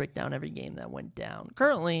back to break down every game that went down.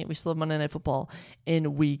 Currently, we still have Monday Night Football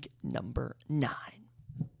in week number 9.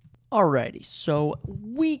 Alrighty, so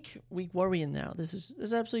week, what are we in now? This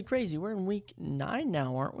is absolutely crazy. We're in week 9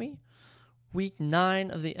 now, aren't we? Week 9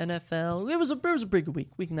 of the NFL. It was a pretty good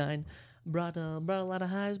week. Week 9 brought a lot of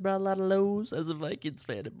highs, brought a lot of lows. As a Vikings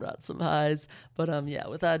fan, it brought some highs. But yeah,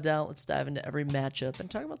 without a doubt, let's dive into every matchup and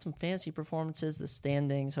talk about some fancy performances, the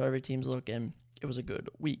standings, how every team's looking. It was a good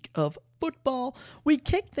week of football. We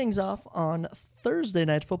kicked things off on Thursday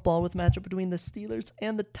Night Football with a matchup between the Steelers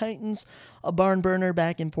and the Titans. A barn burner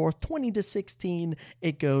back and forth, 20-16.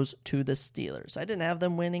 It goes to the Steelers. I didn't have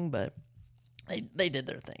them winning, but they did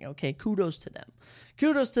their thing. Okay, kudos to them.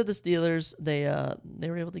 Kudos to the Steelers. They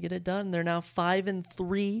were able to get it done. They're now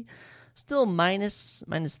 5-3. Still minus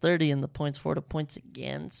 30 in the points for to points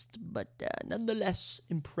against, but nonetheless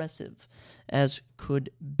impressive as could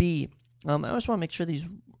be. I just want to make sure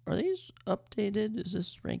are these updated? Is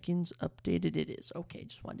this rankings updated? It is. Okay,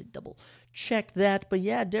 just wanted to double check that. But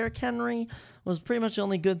yeah, Derrick Henry was pretty much the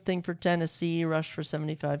only good thing for Tennessee. Rushed for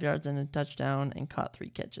 75 yards and a touchdown and caught 3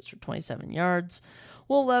 catches for 27 yards.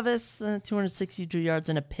 Will Levis, 262 yards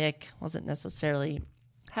and a pick. Wasn't necessarily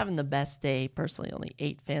having the best day. Personally, only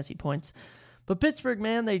 8 fantasy points. But Pittsburgh,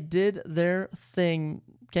 man, they did their thing.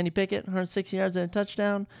 Kenny Pickett, 160 yards and a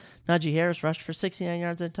touchdown. Najee Harris rushed for 69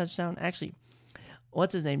 yards and a touchdown. Actually,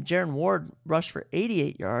 what's his name? Jaron Ward rushed for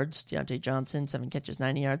 88 yards. Deontay Johnson, 7 catches,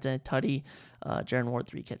 90 yards and a tutty. Jaron Ward,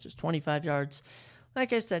 3 catches, 25 yards.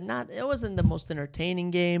 Like I said, it wasn't the most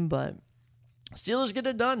entertaining game, but Steelers get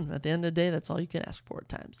it done. At the end of the day, that's all you can ask for at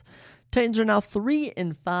times. Titans are now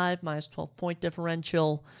 3-5, minus 12-point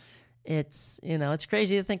differential. It's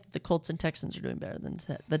crazy to think that the Colts and Texans are doing better than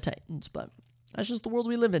the Titans, but that's just the world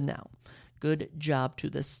we live in now. Good job to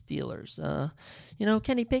the Steelers.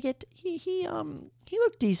 Kenny Pickett, he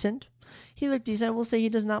looked decent. He looked decent. We'll say he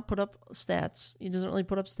does not put up stats. He doesn't really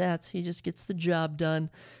put up stats. He just gets the job done.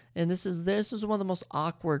 And this is one of the most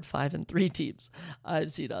awkward 5-3 teams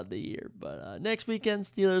I've seen on the year. But next weekend,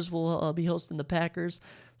 Steelers will be hosting the Packers.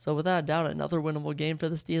 So without a doubt, another winnable game for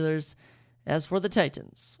the Steelers. As for the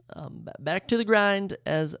Titans, back to the grind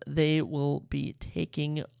as they will be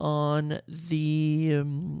taking on the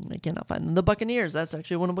I cannot find them, the Buccaneers. That's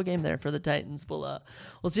actually a winnable game there for the Titans. We'll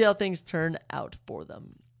see how things turn out for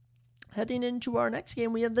them. Heading into our next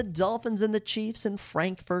game, we have the Dolphins and the Chiefs in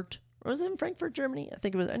Frankfurt. Or was it in Frankfurt, Germany?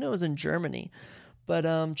 I know it was in Germany.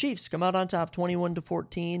 But Chiefs come out on top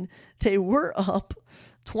 21-14. They were up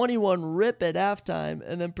 21 rip at halftime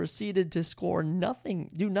and then proceeded to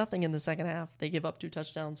do nothing in the second half. They gave up 2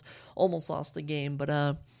 touchdowns, almost lost the game.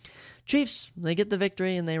 But Chiefs, they get the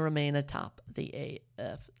victory and they remain atop the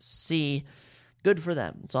AFC. Good for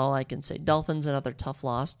them. That's all I can say. Dolphins, another tough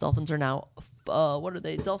loss. Dolphins are now, what are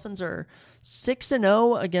they? Dolphins are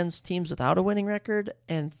 6-0 against teams without a winning record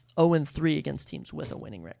and 0-3 against teams with a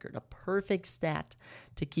winning record. A perfect stat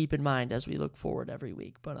to keep in mind as we look forward every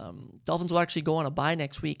week. But Dolphins will actually go on a bye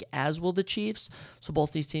next week, as will the Chiefs. So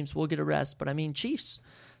both these teams will get a rest. But I mean, Chiefs,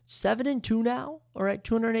 7-2 now. All right,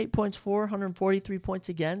 208 points for, 143 points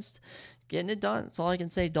against. Getting it done. That's all I can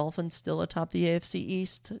say. Dolphins still atop the AFC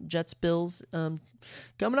East. Jets, Bills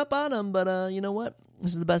coming up on them. But you know what?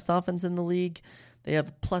 This is the best offense in the league. They have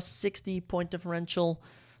a plus 60 point differential.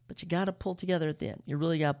 But you got to pull together at the end. You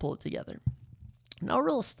really got to pull it together. No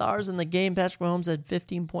real stars in the game. Patrick Mahomes had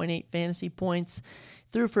 15.8 fantasy points.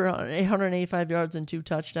 Threw for 885 yards and 2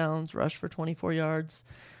 touchdowns. Rushed for 24 yards.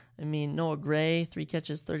 I mean, Noah Gray, 3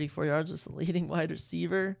 catches, 34 yards, was the leading wide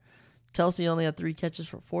receiver. Kelsey only had 3 catches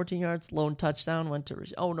for 14 yards. Lone touchdown went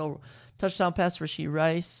to touchdown pass for Rashee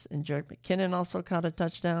Rice, and Jerick McKinnon also caught a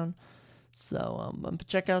touchdown. So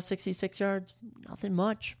check out 66 yards. Nothing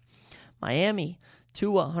much. Miami,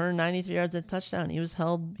 Tua, 193 yards and a touchdown. He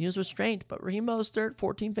was restrained, but Raheem Mostert,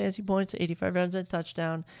 14 fantasy points, 85 yards and a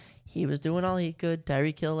touchdown. He was doing all he could.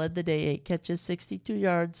 Tyreek Hill led the day, 8 catches, 62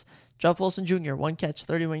 yards. Jeff Wilson Jr., 1 catch,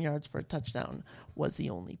 31 yards for a touchdown, was the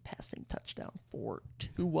only passing touchdown for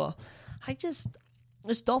Tua.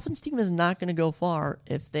 This Dolphins team is not going to go far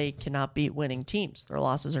if they cannot beat winning teams. Their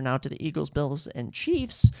losses are now to the Eagles, Bills, and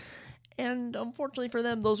Chiefs. And unfortunately for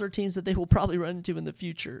them, those are teams that they will probably run into in the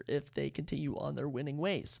future if they continue on their winning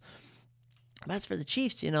ways. But as for the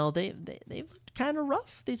Chiefs, they've looked kind of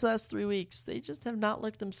rough these last 3 weeks. They just have not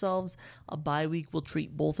looked themselves. A bye week will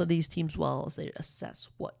treat both of these teams well as they assess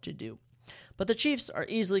what to do. But the Chiefs are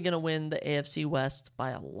easily going to win the AFC West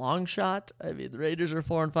by a long shot. I mean, the Raiders are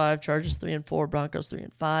 4-5, Chargers 3-4, Broncos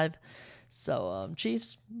 3-5. So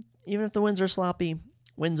Chiefs, even if the wins are sloppy,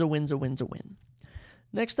 win's a win.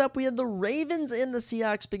 Next up, we had the Ravens and the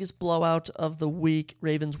Seahawks, biggest blowout of the week.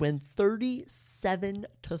 Ravens win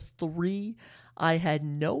 37-3. I had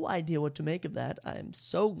no idea what to make of that. I am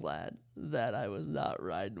so glad that I was not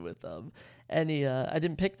riding with them. I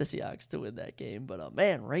didn't pick the Seahawks to win that game, but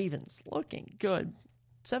man, Ravens looking good.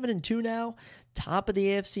 7-2 now, top of the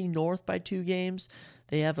AFC North by 2 games.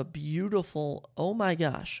 They have a beautiful,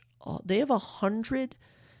 they have 100.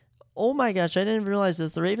 Oh my gosh, I didn't even realize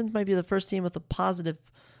this. The Ravens might be the first team with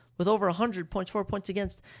with over 100 points, 4 points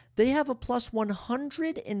against. They have a plus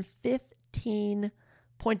 115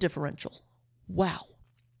 point differential. Wow.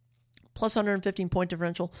 Plus 115 point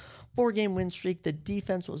differential. 4-game win streak. The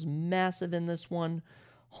defense was massive in this one.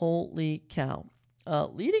 Holy cow.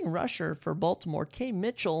 Leading rusher for Baltimore, K.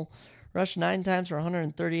 Mitchell, rushed 9 times for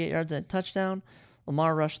 138 yards and a touchdown.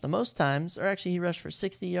 Lamar rushed the most times, or actually he rushed for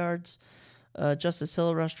 60 yards. Justice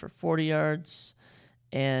Hill rushed for 40 yards.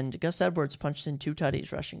 And Gus Edwards punched in 2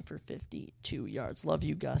 tutties, rushing for 52 yards. Love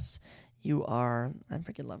you, Gus. I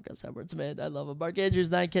freaking love Gus Edwards, man. I love him. Mark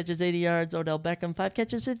Andrews, 9 catches, 80 yards. Odell Beckham, 5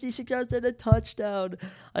 catches, 56 yards, and a touchdown.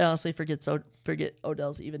 I honestly forget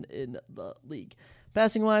Odell's even in the league.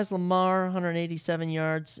 Passing-wise, Lamar, 187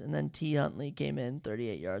 yards, and then T. Huntley came in,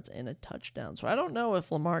 38 yards, and a touchdown. So I don't know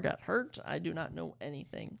if Lamar got hurt. I do not know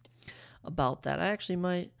anything about that. I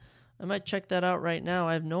might check that out right now.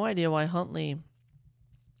 I have no idea why Huntley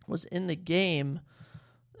was in the game.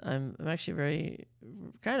 I'm actually very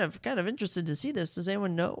kind of interested to see this. Does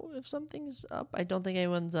anyone know if something's up? I don't think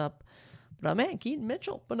anyone's up. But man, Keaton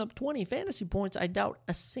Mitchell put up 20 fantasy points. I doubt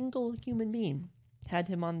a single human being had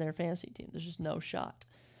him on their fantasy team. There's just no shot.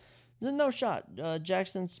 There's no shot.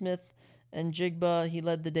 Jackson Smith and Jigba, he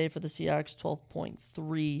led the day for the Seahawks,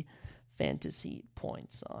 12.3 fantasy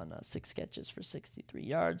points on 6 catches for 63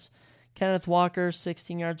 yards. Kenneth Walker,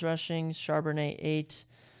 16 yards rushing. Charbonnet, 8.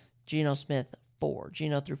 Geno Smith, 4.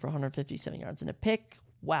 Geno threw for 157 yards and a pick.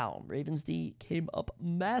 Wow, Ravens D came up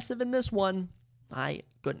massive in this one. My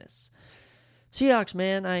goodness. Seahawks,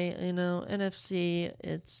 man, NFC,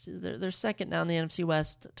 they're second now in the NFC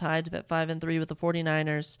West, tied at 5-3 with the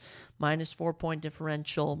 49ers, minus 4-point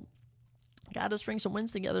differential. Got to string some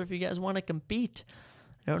wins together if you guys want to compete.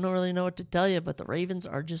 I don't really know what to tell you, but the Ravens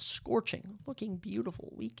are just scorching, looking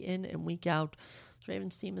beautiful week in and week out. This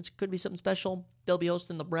Ravens team could be something special. They'll be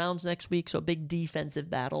hosting the Browns next week, so a big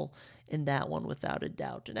defensive battle in that one without a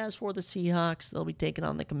doubt. And as for the Seahawks, they'll be taking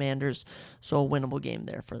on the Commanders, so a winnable game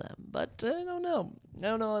there for them. But I don't know. I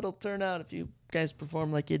don't know how it'll turn out if you guys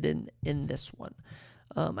perform like you did in this one.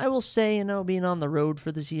 I will say, being on the road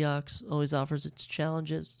for the Seahawks always offers its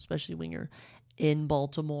challenges, especially when you're in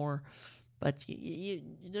Baltimore. But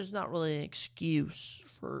there's not really an excuse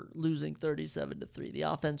for losing 37-3. The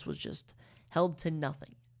offense was just held to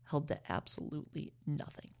nothing. Held to absolutely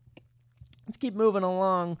nothing. Let's keep moving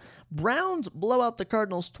along. Browns blow out the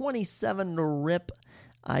Cardinals 27-0.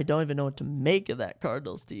 I don't even know what to make of that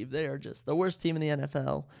Cardinals team. They are just the worst team in the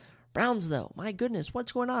NFL. Browns, though, my goodness,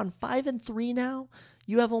 what's going on? 5-3 now?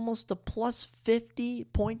 You have almost a plus 50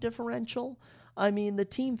 point differential. I mean, the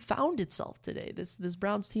team found itself today. This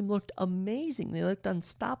Browns team looked amazing. They looked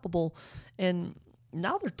unstoppable. And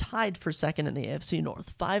now they're tied for second in the AFC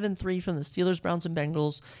North. 5-3 from the Steelers, Browns, and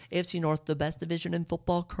Bengals. AFC North, the best division in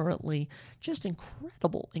football currently. Just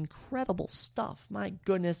incredible stuff. My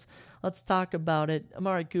goodness. Let's talk about it.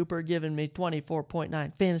 Amari Cooper giving me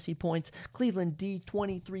 24.9 fantasy points. Cleveland D,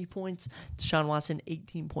 23 points. Deshaun Watson,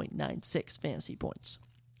 18.96 fantasy points.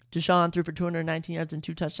 Deshaun threw for 219 yards and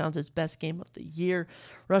 2 touchdowns, his best game of the year.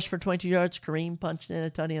 Rushed for 22 yards. Kareem punched in a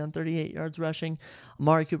touchdown on 38 yards rushing.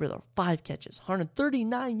 Amari Cooper, though, 5 catches,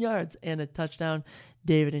 139 yards and a touchdown.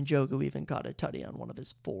 David Njoku even caught a touchdown on one of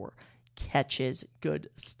his 4 catches. Good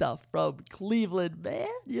stuff from Cleveland, man.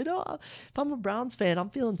 If I'm a Browns fan, I'm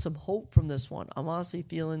feeling some hope from this one. I'm honestly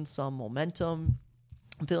feeling some momentum.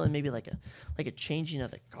 I'm feeling maybe like a changing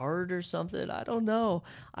of the guard or something. I don't know.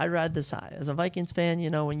 I ride this high. As a Vikings fan,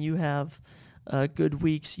 when you have good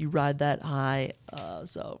weeks, you ride that high.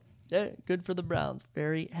 So good for the Browns.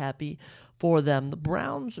 Very happy for them. The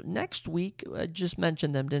Browns next week, I just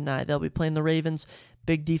mentioned them, didn't I? They'll be playing the Ravens.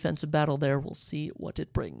 Big defensive battle there. We'll see what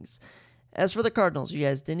it brings. As for the Cardinals, you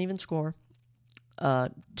guys didn't even score.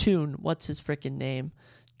 Toon, what's his freaking name?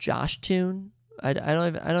 Josh Toon? I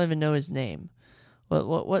don't even know his name.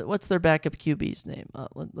 What's their backup QB's name?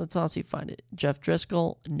 Let's also find it. Jeff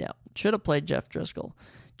Driscoll? No. Should have played Jeff Driscoll,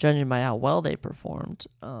 judging by how well they performed.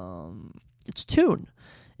 It's Toon.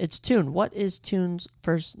 It's Toon. What is Toon's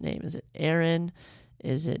first name? Is it Aaron?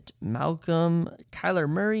 Is it Malcolm? Kyler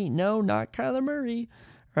Murray? No, not Kyler Murray.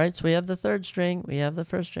 All right, so we have the third string. We have the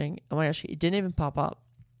first string. Oh my gosh, he didn't even pop up.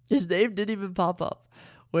 His name didn't even pop up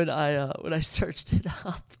when I searched it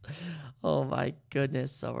up. Oh my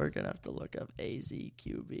goodness! So we're gonna have to look up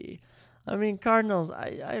AZQB. I mean, Cardinals.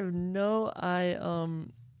 I have no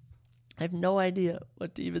idea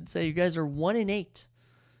what to even say. You guys are 1-8.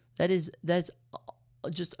 That's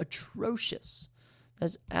just atrocious.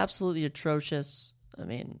 That's absolutely atrocious. I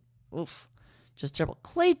mean, oof, just terrible.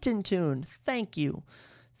 Clayton Tune, thank you,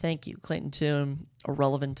 Clayton Tune,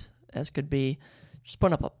 irrelevant as could be. Just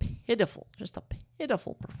putting up a pitiful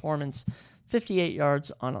performance. 58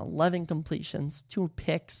 yards on 11 completions, 2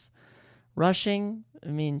 picks. Rushing, I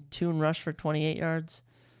mean, Tune rushed for 28 yards.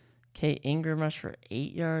 K. Ingram rushed for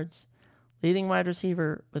 8 yards. Leading wide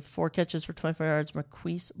receiver with 4 catches for 24 yards,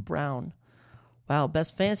 Marquise Brown. Wow,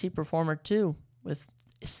 best fantasy performer too, with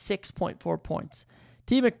 6.4 points.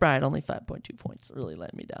 T. McBride, only 5.2 points. Really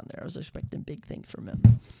let me down there. I was expecting big things from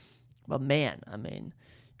him. But man, I mean,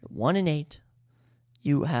 you're 1-8.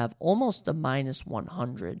 You have almost a minus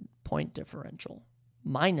 100 point differential.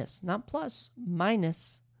 Minus, not plus,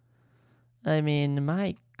 minus. I mean,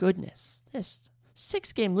 my goodness. This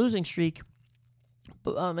 6-game losing streak.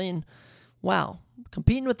 But I mean, wow.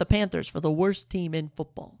 Competing with the Panthers for the worst team in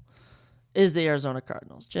football is the Arizona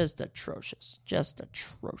Cardinals. Just atrocious.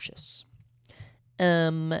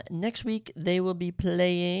 Next week, they will be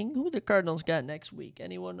playing... Who the Cardinals got next week?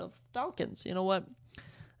 Anyone of Falcons? You know what?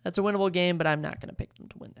 That's a winnable game, but I'm not going to pick them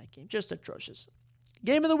to win that game. Just atrocious.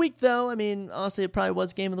 Game of the week, though. I mean, honestly, it probably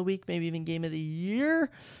was game of the week, maybe even game of the year.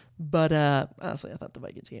 But honestly, I thought the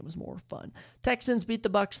Vikings game was more fun. Texans beat the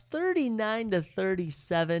Bucs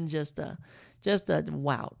 39-37. Just a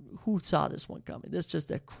wow. Who saw this one coming? This is just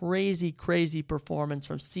a crazy performance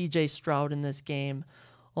from C.J. Stroud in this game.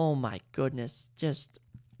 Oh my goodness.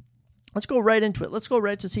 Let's go right into it. Let's go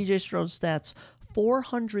right to C.J. Stroud's stats.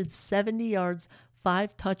 470 yards,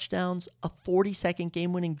 5 touchdowns, a 40-second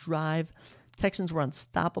game-winning drive. Texans were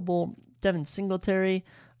unstoppable. Devin Singletary,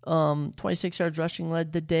 26 yards rushing,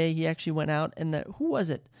 led the day. He actually went out. And who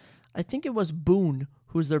was it? I think it was Boone,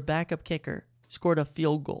 who's their backup kicker, scored a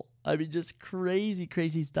field goal. I mean, just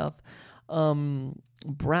crazy stuff.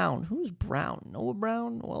 Brown. Who's Brown? Noah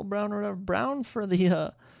Brown? Noel Brown or whatever. Brown for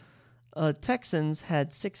the Texans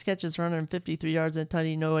had 6 catches for 153 yards and a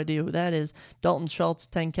touchdown. No idea who that is. Dalton Schultz,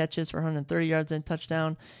 10 catches for 130 yards and a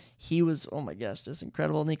touchdown. He was, oh my gosh, just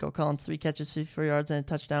incredible. Nico Collins, 3 catches, 54 yards and a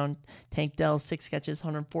touchdown. Tank Dell, 6 catches,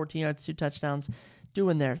 114 yards, 2 touchdowns.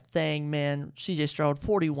 Doing their thing, man. CJ Stroud,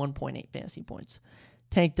 41.8 fantasy points.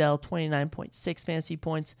 Tank Dell, 29.6 fantasy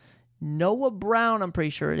points. Noah Brown, I'm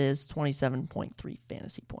pretty sure it is, 27.3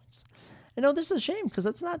 fantasy points. I know this is a shame because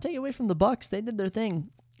let's not take away from the Bucs. They did their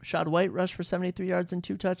thing. Shad White rushed for 73 yards and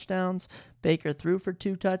 2 touchdowns. Baker threw for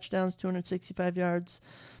 2 touchdowns, 265 yards.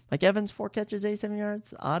 Mike Evans, 4 catches, 87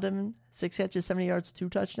 yards. Odom, 6 catches, 70 yards, 2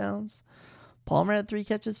 touchdowns. Palmer had 3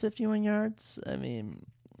 catches, 51 yards. I mean,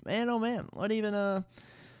 man, oh man. What even,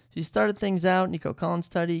 he started things out. Nico Collins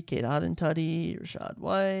tutty, Kate Odom tutty, Rashad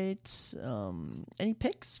White. Any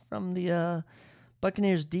picks from the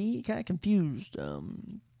Buccaneers D? Kind of confused.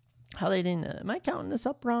 How they didn't, am I counting this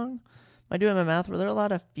up wrong? Am I doing my math? Were there a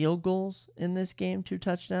lot of field goals in this game? 2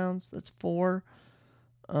 touchdowns. That's 4.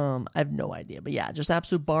 I have no idea. But yeah, just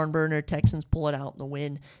absolute barn burner. Texans pull it out in the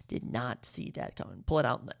win. Did not see that coming. Pull it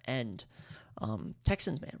out in the end.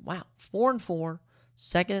 Texans, man, wow. 4-4.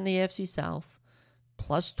 Second in the AFC South.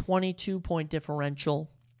 Plus 22-point differential.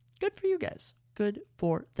 Good for you guys. Good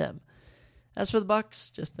for them. As for the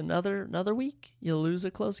Bucs, just another week. You'll lose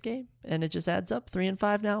a close game. And it just adds up.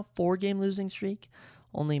 3-5 now. 4-game losing streak.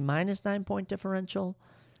 Only minus 9-point differential.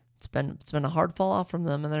 It's been a hard fall off from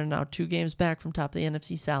them, and they're now 2 games back from top of the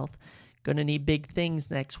NFC South. Going to need big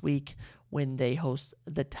things next week when they host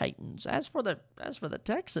the Titans. As for the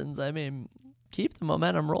Texans, I mean, keep the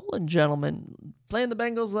momentum rolling, gentlemen. Playing the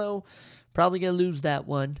Bengals, though, probably going to lose that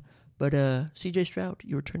one. But C.J. Stroud,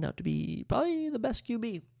 you turned out to be probably the best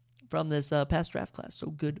QB from this past draft class, so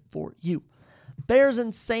good for you. Bears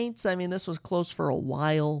and Saints, I mean, this was close for a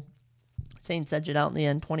while. Saints edged it out in the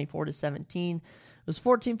end, 24-17. It was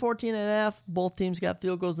 14-14 and a half. Both teams got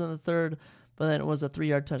field goals in the third, but then it was a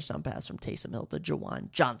 3-yard touchdown pass from Taysom Hill to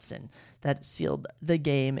Juwan Johnson that sealed the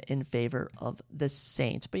game in favor of the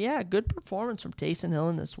Saints. But yeah, good performance from Taysom Hill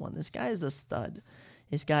in this one. This guy is a stud.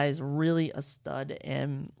 This guy is really a stud,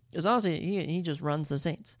 and it's honestly, he just runs the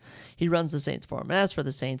Saints. He runs the Saints for him. And as for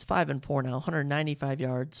the Saints, 5-4 now, 195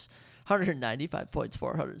 yards, 195 points for,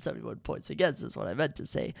 171 points against is what I meant to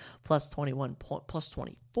say, plus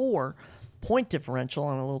 24 point differential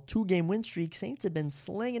on a little 2-game win streak. Saints have been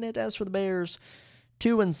slinging it. As for the Bears,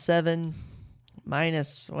 2-7,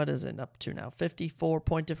 minus, what is it up to now, 54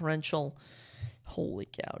 point differential. Holy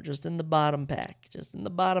cow, just in the bottom pack, just in the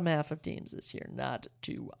bottom half of teams this year. Not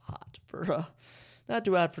too hot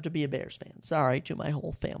to be a Bears fan. Sorry to my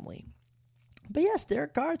whole family. But yes,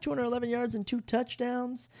 Derek Carr, 211 yards and 2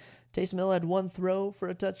 touchdowns. Taysom Hill had 1 throw for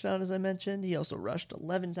a touchdown, as I mentioned. He also rushed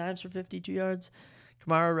 11 times for 52 yards.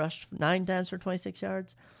 Kamara rushed 9 times for 26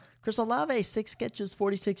 yards. Chris Olave, 6 catches,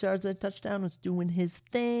 46 yards and a touchdown, was doing his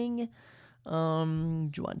thing.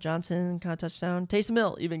 Juwan Johnson got a touchdown. Taysom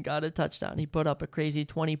Hill even got a touchdown. He put up a crazy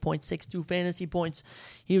 20.62 fantasy points.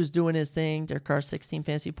 He was doing his thing. Derek Carr, 16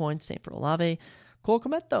 fantasy points. Same for Olave. Cole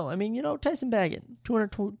Kmet, though, I mean, Tyson Bagent,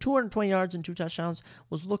 220 yards and 2 touchdowns,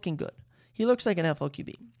 was looking good. He looks like an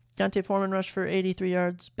FLQB. Dante Foreman rushed for 83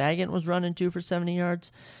 yards. Bagent was running 2 for 70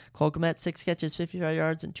 yards. Cole Kmet, 6 catches, 55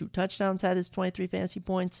 yards, and 2 touchdowns, had his 23 fantasy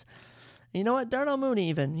points. And you know what? Darnell Mooney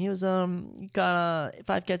even. He was he got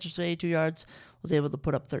 5 catches for 82 yards, was able to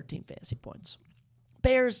put up 13 fantasy points.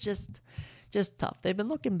 Bears just tough. They've been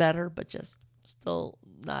looking better, but just still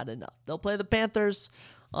not enough. They'll play the Panthers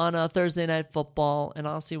on Thursday Night Football, and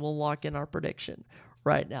honestly, we'll lock in our prediction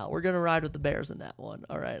right now. We're going to ride with the Bears in that one.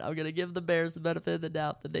 All right, I'm going to give the Bears the benefit of the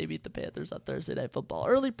doubt that they beat the Panthers on Thursday Night Football.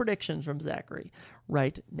 Early predictions from Zachary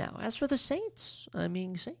right now. As for the Saints,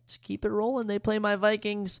 Saints, keep it rolling. They play my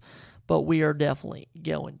Vikings, but we are definitely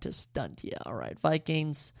going to stunt you. All right,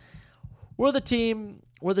 Vikings, we're the team.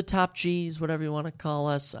 We're the top G's, whatever you want to call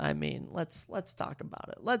us. Let's talk about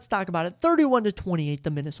it. 31-28,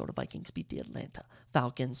 the Minnesota Vikings beat the Atlanta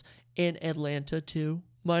Falcons in Atlanta too.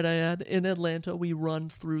 Might I add, in Atlanta, we run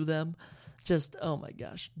through them. Just, oh my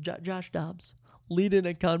gosh. Josh Dobbs leading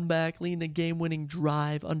a comeback, leading a game-winning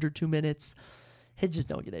drive under 2 minutes. It just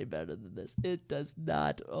don't get any better than this. It does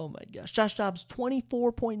not. Oh my gosh. Josh Dobbs,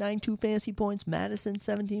 24.92 fantasy points. Madison,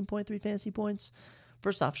 17.3 fantasy points.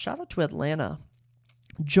 First off, shout out to Atlanta.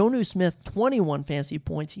 Jonnu Smith, 21 fantasy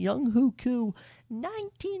points. Young-Hoo Koo,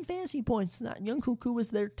 19 fantasy points. Young-Hoo Koo was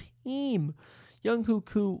their team. Young-Hoo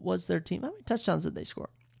was their team. How many touchdowns did they score?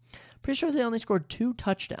 Pretty sure they only scored 2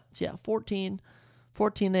 touchdowns. Yeah, 14.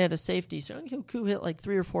 They had a safety. So Young-Hoo hit like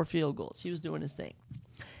 3 or 4 field goals. He was doing his thing.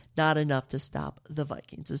 Not enough to stop the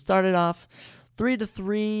Vikings. It started off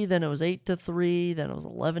 3-3, then it was 8-3, then it was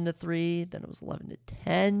 11-3, then it was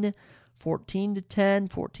 11-10, 14-10,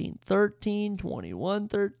 14-13,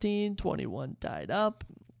 21-13, 21 tied up,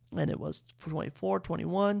 and it was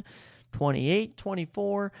 24-21,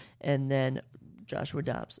 28-24, and then Joshua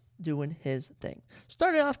Dobbs doing his thing.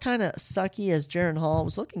 Started off kind of sucky as Jaron Hall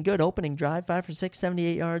was looking good opening drive, 5 for 6,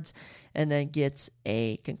 78 yards, and then gets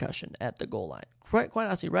a concussion at the goal line. Quite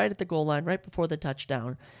honestly, right at the goal line, right before the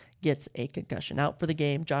touchdown, gets a concussion. Out for the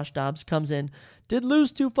game. Josh Dobbs comes in, did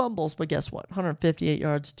lose 2 fumbles, but guess what? 158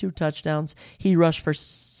 yards, 2 touchdowns. He rushed for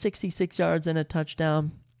 66 yards and a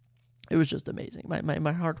touchdown. It was just amazing.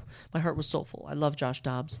 My heart was so full. I love Josh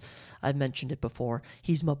Dobbs. I've mentioned it before.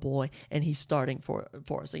 He's my boy, and he's starting for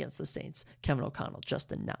us against the Saints. Kevin O'Connell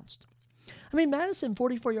just announced. Madison,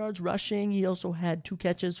 44 yards rushing. He also had 2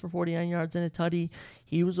 catches for 49 yards and a tutty.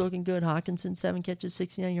 He was looking good. Hawkinson, 7 catches,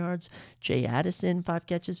 69 yards. Jay Addison, 5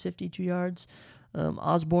 catches, 52 yards.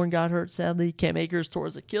 Osborne got hurt, sadly. Cam Akers tore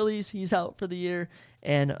his Achilles. He's out for the year.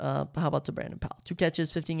 And how about to Brandon Powell? 2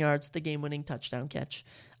 catches, 15 yards, the game-winning touchdown catch.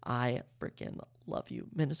 I freaking love you,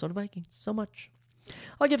 Minnesota Vikings, so much.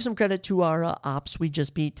 I'll give some credit to our ops. We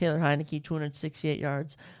just beat Taylor Heineke, 268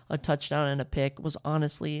 yards, a touchdown and a pick. Was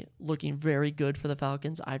honestly looking very good for the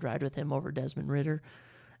Falcons. I'd ride with him over Desmond Ridder.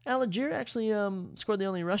 Algier actually scored the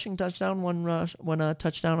only rushing touchdown, one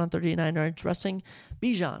touchdown on 39 yards rushing.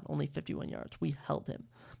 Bijan, only 51 yards. We held him.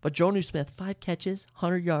 But Jonnu Smith, 5 catches,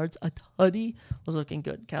 100 yards, a tutty, was looking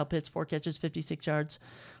good. Kyle Pitts, 4 catches, 56 yards.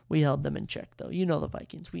 We held them in check, though. You know the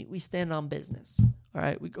Vikings. We stand on business. All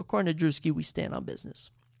right? According to Drewski, we stand on business.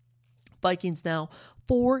 Vikings now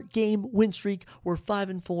 4-game win streak. We're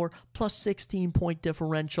 5-4 plus 16-point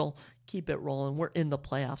differential. Keep it rolling. We're in the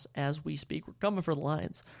playoffs as we speak. We're coming for the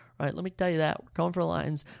Lions. All right, let me tell you that. We're coming for the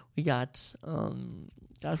Lions. We got,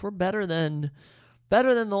 we're better than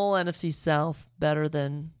the whole NFC South, better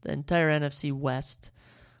than the entire NFC West.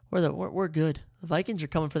 We're good. The Vikings are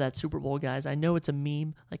coming for that Super Bowl, guys. I know it's a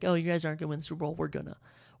meme. Like, oh, you guys aren't going to win the Super Bowl.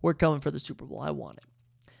 We're coming for the Super Bowl. I want it.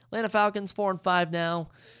 Atlanta Falcons 4-5 now.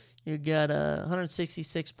 You got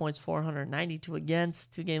 166 points, 492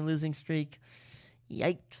 against, 2-game losing streak.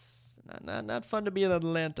 Yikes. Not fun to be an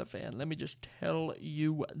Atlanta fan. Let me just tell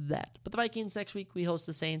you that. But the Vikings next week, we host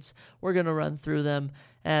the Saints. We're going to run through them.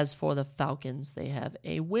 As for the Falcons, they have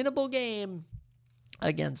a winnable game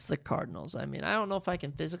against the Cardinals. I mean, I don't know if I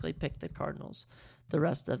can physically pick the Cardinals the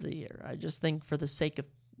rest of the year. I just think for the sake of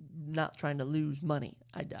not trying to lose money,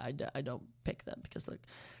 I don't pick them because the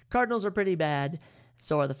Cardinals are pretty bad.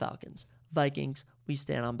 So are the Falcons. Vikings, we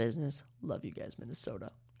stand on business. Love you guys,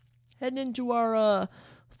 Minnesota. Heading into our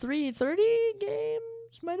 3:30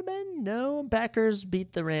 games, might have been. No, Packers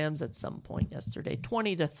beat the Rams at some point yesterday,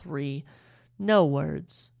 20-3. No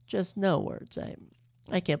words, just no words.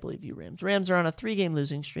 I can't believe you, Rams. Rams are on a 3-game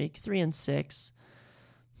losing streak, 3-6.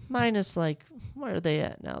 Minus, where are they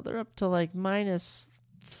at now? They're up to minus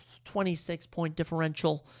 26-point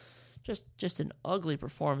differential. Just an ugly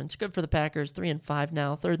performance. Good for the Packers, 3-5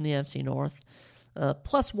 now, third in the NFC North.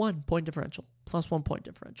 Plus 1 point differential. Plus 1 point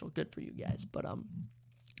differential. Good for you guys. But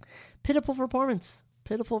pitiful performance.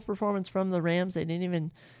 Pitiful performance from the Rams. They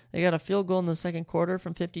got a field goal in the second quarter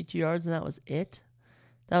from 52 yards, and that was it.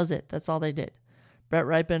 That's all they did. Brett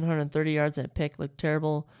Ripon, 130 yards and a pick, looked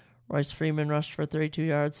terrible. Royce Freeman rushed for 32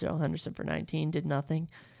 yards. Darrell Henderson for 19, did nothing.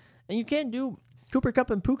 And you can't do Cooper Kupp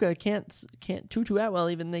and Puka can't Tutu Atwell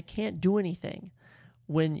even. They can't do anything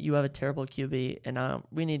when you have a terrible QB. And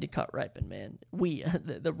we need to cut Ripon, man.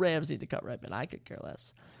 The Rams need to cut Ripon. I could care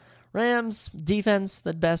less. Rams defense,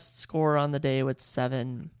 the best scorer on the day with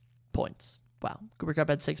 7 points. Wow. Cooper Kupp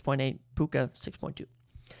had 6.8. Puka 6.2.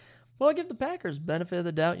 Well, I'll give the Packers benefit of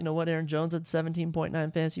the doubt. You know what? Aaron Jones had 17.9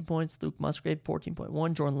 fantasy points. Luke Musgrave,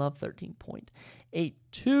 14.1. Jordan Love,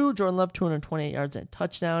 13.82. Jordan Love, 228 yards and a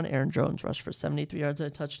touchdown. Aaron Jones rushed for 73 yards and a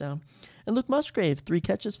touchdown. And Luke Musgrave, 3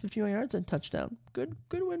 catches, 51 yards and a touchdown. Good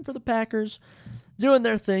win for the Packers. Doing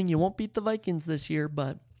their thing. You won't beat the Vikings this year,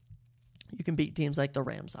 but you can beat teams like the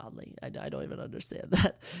Rams, oddly. I don't even understand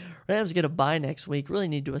that. Rams get a bye next week. Really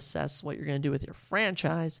need to assess what you're going to do with your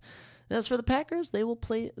franchise. And as for the Packers, they will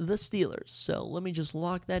play the Steelers. So let me just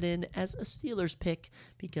lock that in as a Steelers pick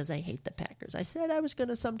because I hate the Packers. I said I was going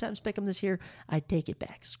to sometimes pick them this year. I take it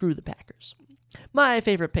back. Screw the Packers. My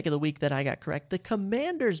favorite pick of the week that I got correct, the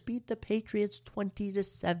Commanders beat the Patriots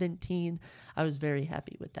 20-17. I was very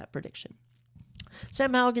happy with that prediction.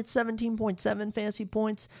 Sam Howell gets 17.7 fantasy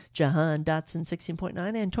points. Jahan Dotson,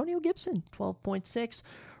 16.9. Antonio Gibson, 12.6.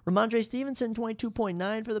 Ramondre Stevenson,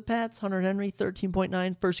 22.9 for the Pats. Hunter Henry,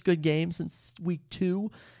 13.9. First good game since week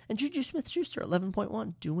 2. And Juju Smith-Schuster,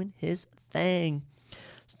 11.1. Doing his thing.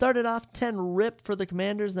 Started off 10 rip for the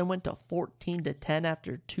Commanders, then went to 14-10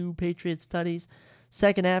 after 2 Patriots tutties.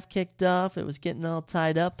 Second half kicked off. It was getting all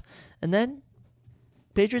tied up. And then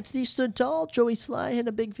Patriots D stood tall. Joey Sly hit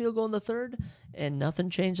a big field goal in the third. And nothing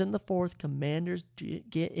changed in the fourth. Commanders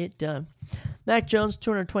get it done. Mac Jones,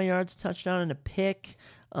 220 yards, touchdown and a pick.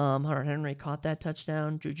 Hunter Henry caught that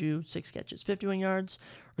touchdown. Juju, 6 catches, 51 yards.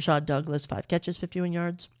 Rashad Douglas, 5 catches, 51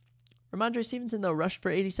 yards. Ramondre Stevenson, though, rushed for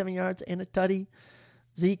 87 yards and a tutty.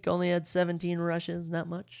 Zeke only had 17 rushes, not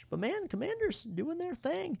much. But, man, Commanders doing their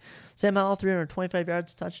thing. Sam Howell, 325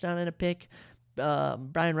 yards, touchdown and a pick.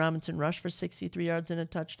 Brian Robinson rushed for 63 yards and a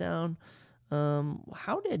touchdown.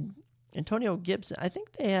 How did Antonio Gibson, I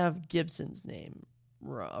think they have Gibson's name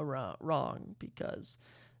wrong because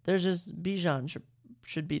there's just Bijan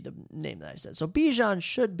should be the name that I said. So Bijan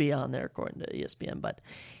should be on there according to ESPN, but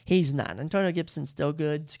he's not. Antonio Gibson's still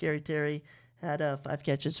good. Scary Terry had 5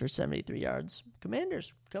 catches for 73 yards.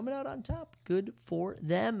 Commanders coming out on top. Good for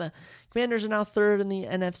them. Commanders are now third in the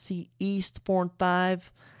NFC East, 4-5.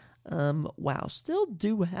 Wow, still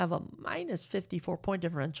do have a minus 54 point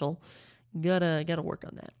differential. Gotta work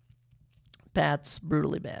on that. Pats,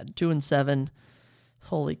 brutally bad. 2-7.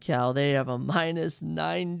 Holy cow, they have a minus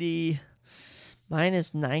 93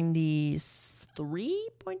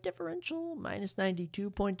 point differential, minus 92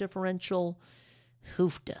 point differential.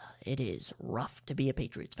 Hoofda, it is rough to be a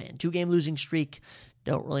Patriots fan. 2-game losing streak.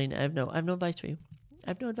 Don't really. I have no advice for you. I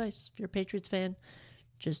have no advice. If you're a Patriots fan,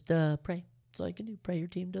 just pray. That's all you can do. Pray your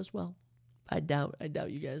team does well. I doubt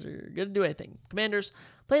you guys are going to do anything. Commanders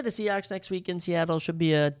play the Seahawks next week in Seattle. Should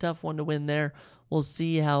be a tough one to win there. We'll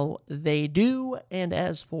see how they do. And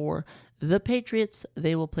as for the Patriots,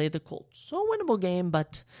 they will play the Colts. So a winnable game,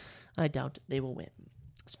 but I doubt they will win.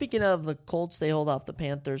 Speaking of the Colts, they hold off the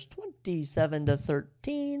Panthers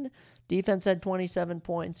 27-13. Defense had 27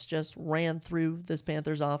 points, just ran through this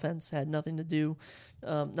Panthers offense, had nothing to do,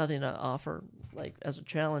 nothing to offer like as a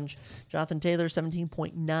challenge. Jonathan Taylor,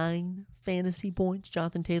 17.9 fantasy points.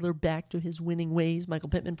 Jonathan Taylor back to his winning ways. Michael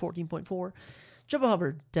Pittman, 14.4. Jumbo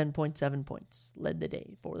Hubbard, 10.7 points. Led the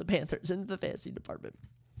day for the Panthers in the fantasy department.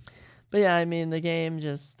 But yeah, I mean, the game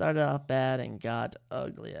just started off bad and got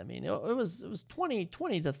ugly. I mean, it was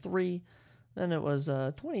 20-3. Then it was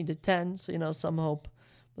 20-10, so, some hope.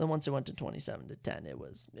 Then once it went to 27-10, it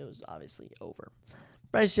was obviously over.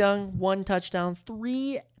 Bryce Young, 1 touchdown,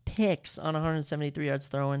 3 picks on 173 yards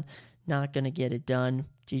throwing. Not going to get it done.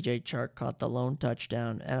 DJ Chark caught the lone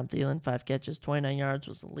touchdown. Adam Thielen, 5 catches, 29 yards,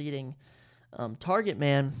 was the leading target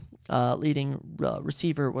man. Leading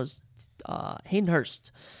receiver was Hayden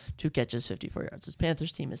Hurst, 2 catches, 54 yards. This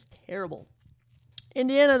Panthers team is terrible.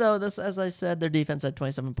 Indiana, though, as I said, their defense had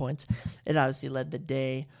 27 points. It obviously led the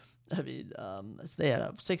day. I mean, they had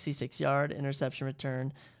a 66-yard interception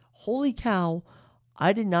return. Holy cow,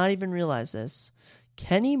 I did not even realize this.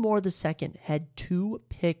 Kenny Moore II had 2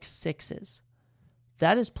 pick sixes.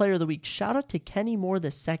 That is player of the week. Shout out to Kenny Moore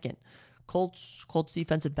II. Colts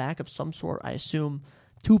defensive back of some sort, I assume.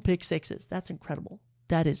 2 pick sixes. That's incredible.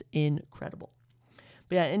 That is incredible.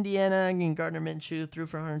 But yeah, Indiana and Gardner Minshew threw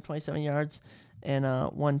for 127 yards and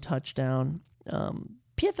 1 touchdown.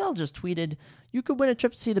 PFL just tweeted, "You could win a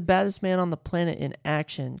trip to see the baddest man on the planet in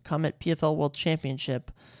action. Come at PFL World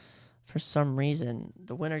Championship." For some reason,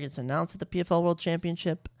 the winner gets announced at the PFL World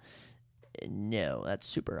Championship. No, that's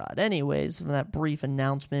super odd. Anyways, from that brief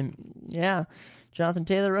announcement, yeah, Jonathan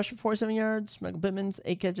Taylor rushed for 47 yards. Michael Pittman's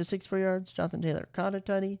 8 catches, 64 yards. Jonathan Taylor caught a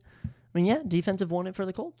tutty. I mean, yeah, defensive won it for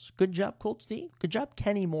the Colts. Good job, Colts D. Good job,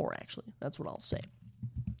 Kenny Moore, actually. That's what I'll say.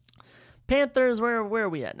 Panthers, where are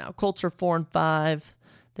we at now? Colts are 4-5.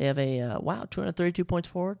 They have a, 232 points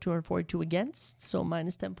for, 242 against, so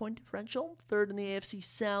minus 10-point differential. Third in the AFC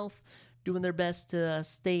South, doing their best to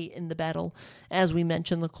stay in the battle. As we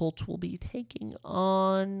mentioned, the Colts will be taking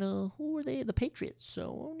on, who are they? The Patriots.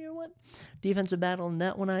 So, you know what? Defensive battle in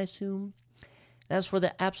that one, I assume. As for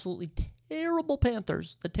the absolutely terrible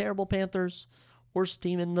Panthers, worst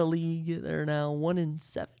team in the league. They're now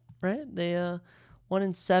 1-7, right? They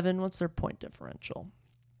 1-7. What's their point differential?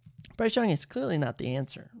 Bryce Young is clearly not the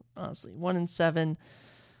answer, honestly. 1-7,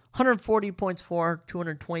 140 points for,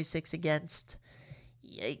 226 against.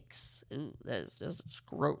 Yikes. Ooh, that is just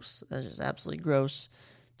gross. That's just absolutely gross.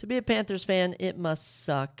 To be a Panthers fan, it must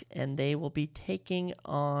suck, and they will be taking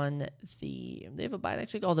on they have a bye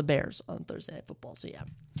next week, the Bears on Thursday Night Football. So, yeah,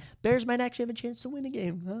 Bears might actually have a chance to win a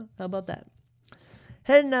game. Huh? How about that?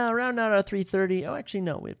 Heading round out our 3:30. Oh, actually,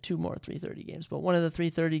 no, we have 2 more 3:30 games, but one of the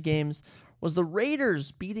 3:30 games was the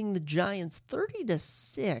Raiders beating the Giants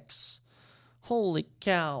 30-6. Holy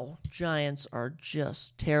cow. Giants are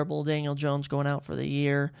just terrible. Daniel Jones going out for the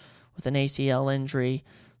year with an ACL injury.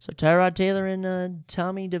 So Tyrod Taylor and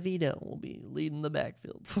Tommy DeVito will be leading the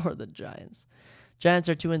backfield for the Giants. Giants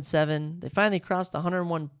are 2-7. They finally crossed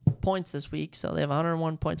 101 points this week, so they have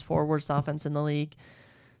 101 points for, worst offense in the league.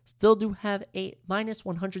 Still do have a minus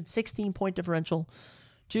 116-point differential.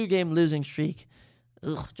 2-game losing streak.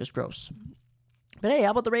 Ugh, just gross. But hey, how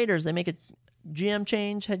about the Raiders? They make a GM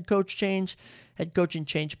change, head coach change. Head coaching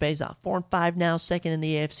change pays off. 4-5 now, second in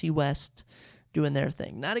the AFC West, doing their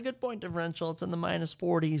thing. Not a good point differential. It's in the minus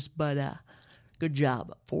 40s, but good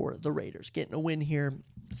job for the Raiders getting a win here.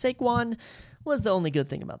 Saquon was the only good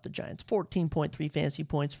thing about the Giants. 14.3 fantasy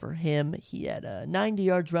points for him. He had 90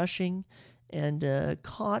 yards rushing and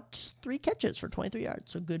caught 3 catches for 23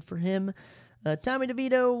 yards. So good for him. Tommy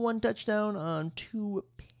DeVito, 1 touchdown on 2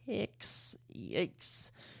 picks.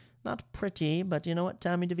 Yikes. Not pretty, but you know what,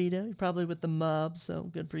 Tommy DeVito, you're probably with the mob, so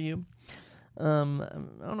good for you. I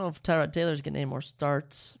don't know if Tyrod Taylor's getting any more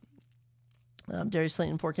starts. Darius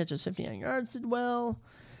Slayton, 4 catches, 59 yards, did well.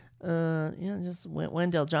 Just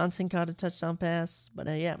Wendell Johnson caught a touchdown pass. But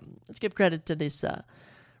let's give credit to this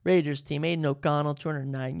Raiders team. Aiden O'Connell,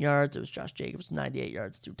 209 yards. It was Josh Jacobs, 98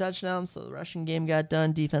 yards, 2 touchdowns. So the rushing game got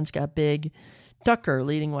done. Defense got big. Tucker,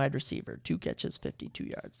 leading wide receiver, 2 catches, 52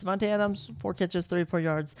 yards. Davante Adams, 4 catches, 34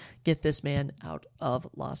 yards. Get this man out of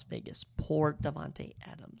Las Vegas. Poor Davante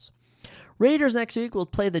Adams. Raiders next week will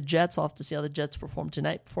play the Jets. I'll have to see how the Jets perform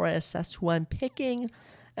tonight before I assess who I'm picking.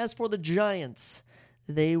 As for the Giants,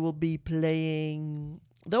 they will be playing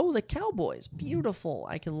Though the Cowboys, beautiful.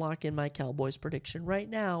 I can lock in my Cowboys prediction right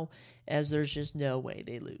now, as there's just no way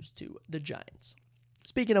they lose to the Giants.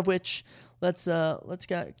 Speaking of which, let's talk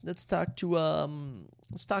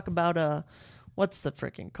about what's the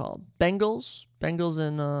freaking called? Eagles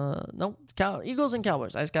and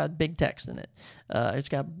Cowboys. I just got big text in it. I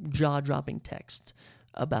just got jaw-dropping text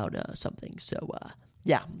about something. So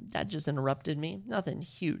yeah, that just interrupted me. Nothing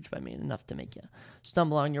huge, but I mean enough to make you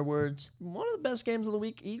stumble on your words. One of the best games of the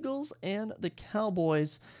week, Eagles and the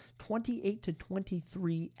Cowboys,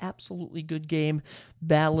 28-23, absolutely good game.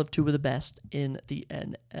 Battle of two of the best in the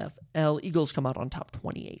NFL. Eagles come out on top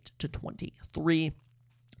 28-23.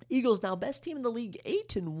 Eagles now best team in the league,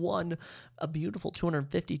 8-1, a beautiful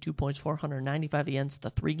 252 points, 495 against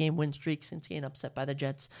the 3-game win streak since getting upset by the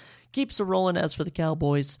Jets. Keeps it rolling. As for the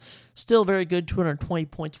Cowboys, still very good, 220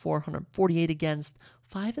 points, 448 against,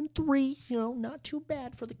 5-3, not too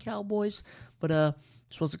bad for the Cowboys, but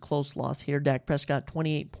this was a close loss here. Dak Prescott,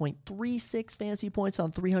 28.36 fantasy points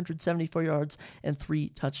on 374 yards and 3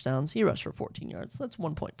 touchdowns. He rushed for 14 yards. That's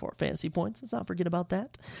 1.4 fantasy points. Let's not forget about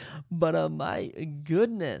that. But my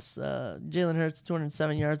goodness, Jalen Hurts,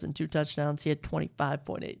 207 yards and 2 touchdowns. He had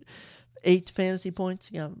 25.8 fantasy points.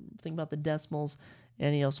 Think about the decimals.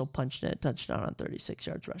 And he also punched in a touchdown on 36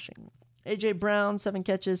 yards rushing. A.J. Brown, 7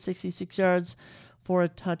 catches, 66 yards. For a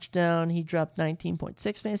touchdown. He dropped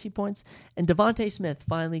 19.6 fantasy points. And Devontae Smith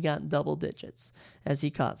finally got in double digits as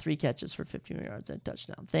he caught 3 catches for 51 yards and a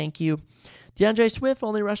touchdown. Thank you. DeAndre Swift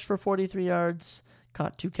only rushed for 43 yards,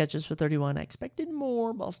 caught 2 catches for 31. I expected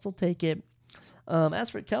more, but I'll still take it.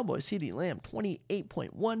 As for Cowboys, CeeDee Lamb,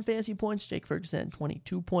 28.1 fantasy points. Jake Ferguson,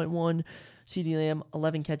 22.1. CeeDee Lamb,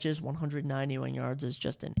 11 catches, 191 yards, is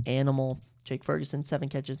just an animal. Jake Ferguson, 7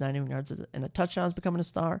 catches, 91 yards, and a touchdown, is becoming a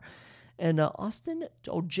star. And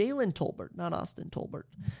Jalen Tolbert, not Austin Tolbert,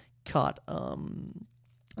 caught a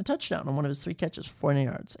touchdown on one of his 3 catches for 40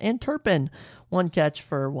 yards. And Turpin, 1 catch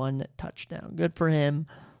for 1 touchdown. Good for him.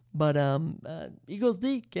 But Eagles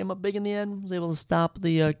D came up big in the end, was able to stop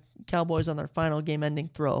the Cowboys on their final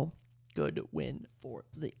game-ending throw. Good win for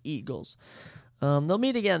the Eagles. They'll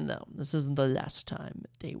meet again, though. This isn't the last time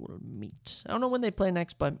they will meet. I don't know when they play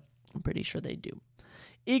next, but I'm pretty sure they do.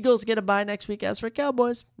 Eagles get a bye next week. As for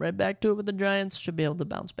Cowboys, right back to it with the Giants. Should be able to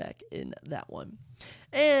bounce back in that one.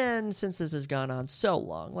 And since this has gone on so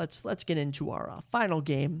long, let's get into our final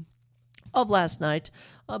game of last night.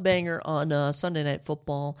 A banger on Sunday Night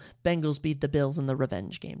Football. Bengals beat the Bills in the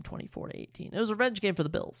revenge game, 24-18. It was a revenge game for the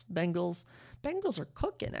Bills. Bengals are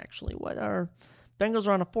cooking, actually. Bengals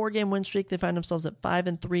are on a 4-game win streak. They find themselves at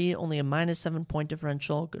 5-3, only a -7 point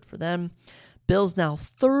differential. Good for them. Bills now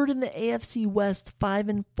 3rd in the AFC West,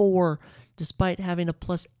 5-4, despite having a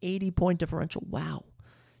 +80 point differential. Wow.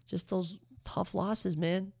 Just those tough losses,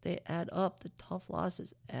 man. They add up. The tough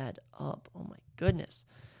losses add up. Oh, my goodness.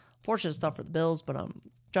 Fortunate stuff for the Bills, but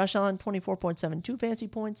Josh Allen, 24.72 fantasy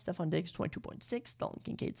points. Stephon Diggs, 22.6. Dalton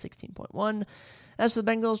Kincaid, 16.1. As for the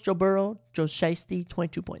Bengals, Joe Burrow, Joe Shiesty,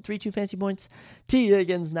 22.32 fantasy points. T.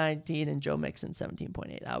 Higgins, 19, and Joe Mixon,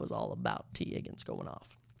 17.8. I was all about T. Higgins going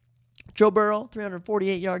off. Joe Burrow,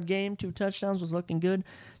 348-yard game, 2 touchdowns, was looking good.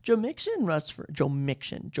 Joe Mixon rushed for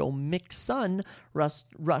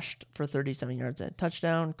 37 yards and a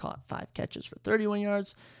touchdown, caught 5 catches for 31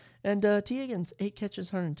 yards. And T. Higgins, 8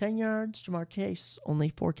 catches, 110 yards. Jamar Chase, only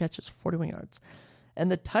 4 catches for 41 yards.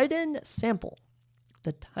 And the tight end sample.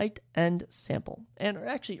 And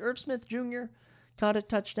actually, Irv Smith Jr. caught a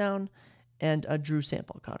touchdown. And Drew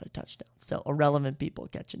Sample caught a touchdown. So irrelevant people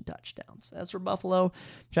catching touchdowns. As for Buffalo,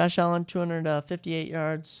 Josh Allen, 258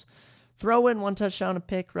 yards. Throw in 1 touchdown, a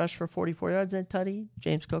pick, rush for 44 yards and tutty.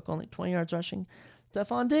 James Cook, only 20 yards rushing.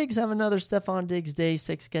 Stephon Diggs, have another Stephon Diggs day.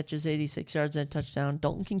 6 catches, 86 yards and a touchdown.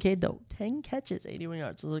 Dalton Kincaid, though, 10 catches, 81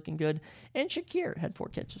 yards. Looking good. And Shakir had 4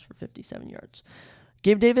 catches for 57 yards.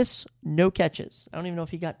 Gabe Davis, no catches. I don't even know if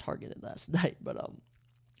he got targeted last night. But,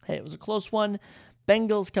 hey, it was a close one.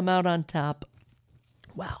 Bengals come out on top.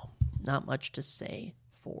 Wow, not much to say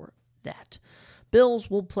for that. Bills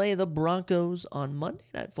will play the Broncos on Monday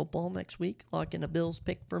Night Football next week. Lock in a Bills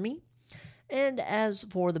pick for me. And as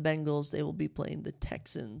for the Bengals, they will be playing the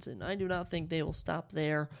Texans. And I do not think they will stop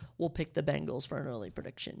there. We'll pick the Bengals for an early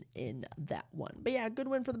prediction in that one. But yeah, good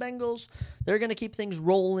win for the Bengals. They're going to keep things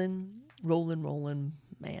rolling. Man.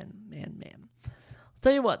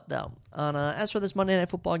 Tell you what, though, as for this Monday Night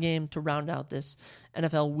Football game, to round out this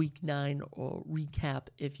NFL Week 9 or recap,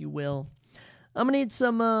 if you will, I'm going to need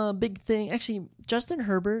some big thing. Actually, Justin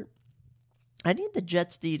Herbert, I need the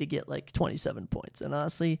Jets D to get like 27 points. And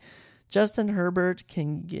honestly, Justin Herbert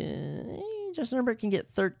can get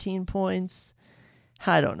 13 points.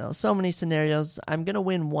 I don't know. So many scenarios. I'm going to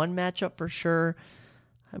win one matchup for sure.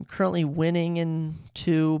 I'm currently winning in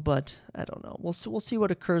 2, but I don't know. We'll see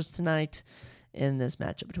what occurs tonight in this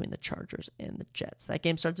matchup between the Chargers and the Jets. That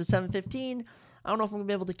game starts at 7:15. I don't know if I'm going to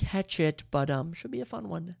be able to catch it, but should be a fun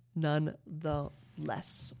one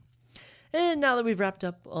nonetheless. And now that we've wrapped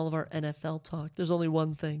up all of our NFL talk, there's only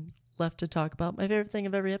one thing left to talk about. My favorite thing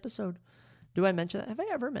of every episode. Do I mention that? Have I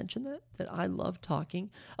ever mentioned that? That I love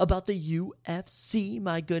talking about the UFC.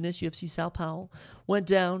 My goodness, UFC Sao Paulo went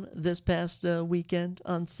down this past weekend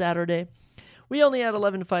on Saturday. We only had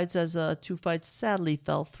 11 fights as 2 fights sadly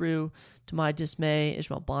fell through to my dismay.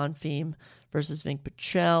 Ishmael Bonfim versus Vink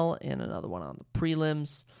Pichel and another one on the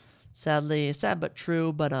prelims. Sadly, sad but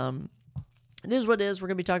true, but it is what it is. We're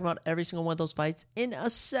going to be talking about every single one of those fights in a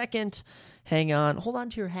second. Hang on. Hold on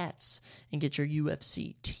to your hats and get your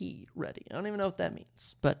UFC tea ready. I don't even know what that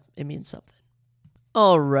means, but it means something.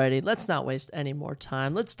 Alrighty, let's not waste any more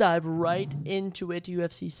time. Let's dive right into it.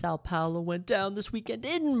 UFC Sao Paulo went down this weekend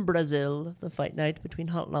in Brazil. The fight night between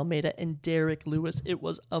Almeida and Derek Lewis. It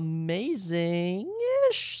was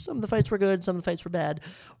amazing-ish. Some of the fights were good, some of the fights were bad.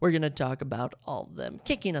 We're going to talk about all of them.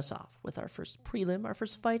 Kicking us off with our first prelim, our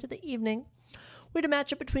first fight of the evening. We had a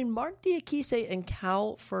matchup between Mark Diakise and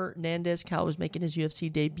Cal Fernandez. Cal was making his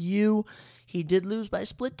UFC debut. He did lose by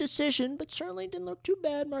split decision, but certainly didn't look too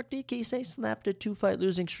bad. Mark Diakise snapped a 2-fight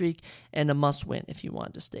losing streak and a must-win if you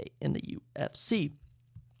wanted to stay in the UFC.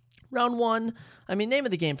 Round 1, name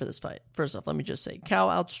of the game for this fight. First off, let me just say, Cal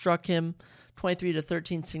outstruck him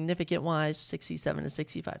 23-13 significant-wise,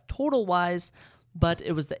 67-65 total-wise, but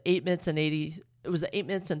it was the 8 minutes and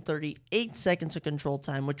 38 seconds of control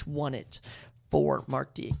time which won it for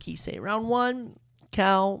Mark Diakise. Round 1,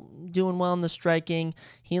 Cal doing well in the striking.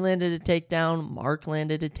 He landed a takedown. Mark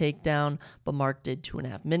landed a takedown, but Mark did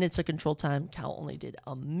 2.5 minutes of control time. Cal only did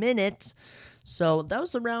a minute. So that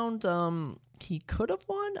was the round he could have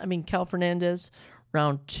won. Cal Fernandez,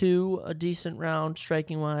 round 2, a decent round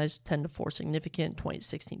striking-wise, 10-4 significant,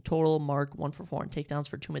 20-16 total. Mark 1 for 4 on takedowns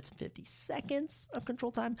for 2 minutes and 50 seconds of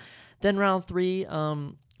control time. Then round 3,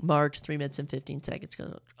 Mark 3 minutes and 15 seconds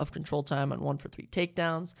of control time on 1 for 3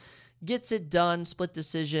 takedowns. Gets it done. Split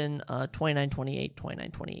decision, 29-28,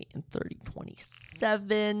 29-28, and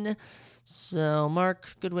 30-27. So,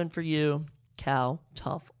 Mark, good win for you. Cal,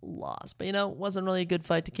 tough loss. But, it wasn't really a good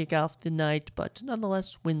fight to kick off the night, but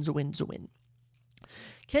nonetheless, win's a win's a win.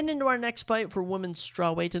 Getting into our next fight for women's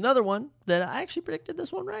strawweight, another one that I actually predicted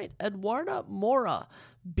this one right. Eduarda Mora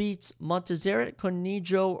beats Montserrat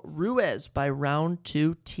Cornejo Ruiz by round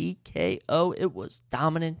 2 TKO. It was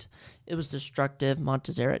dominant. It was destructive.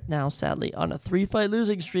 Montserrat now sadly on a 3-fight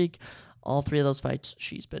losing streak. All 3 of those fights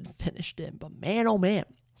she's been finished in. But man, oh man,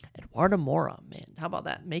 Eduarda Mora, man, how about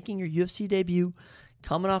that? Making your UFC debut,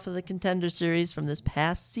 coming off of the Contender Series from this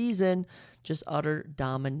past season, just utter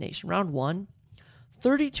domination. Round 1.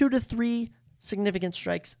 32-3 significant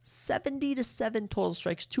strikes, 70-7 total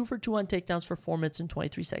strikes, 2 for 2 on takedowns for 4 minutes and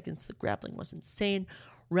 23 seconds. The grappling was insane.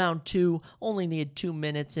 Round 2, only needed 2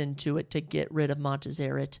 minutes into it to get rid of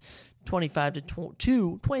Montserrat.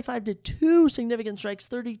 25-2 significant strikes,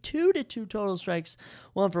 32-2 total strikes,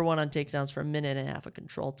 1 for 1 on takedowns for a minute and a half of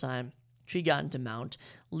control time. She got into mount,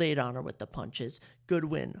 laid on her with the punches. Good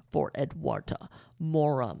win for Eduarda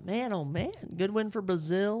Mora. Man, oh man, good win for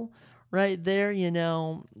Brazil. Right there,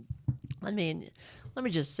 let me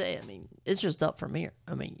just say, it's just up from here.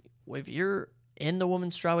 If you're in the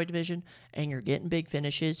women's strawweight division and you're getting big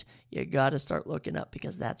finishes, you got to start looking up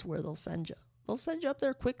because that's where they'll send you. They'll send you up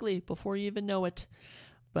there quickly before you even know it.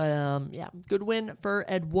 But, good win for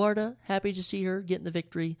Eduarda. Happy to see her getting the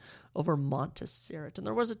victory over Montserrat. And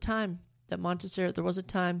there was a time that Montserrat was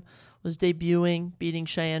debuting, beating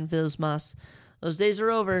Cheyenne Vilsmas. Those days are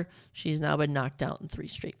over. She's now been knocked out in 3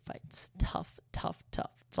 straight fights. Tough.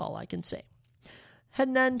 That's all I can say.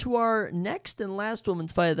 Heading on to our next and last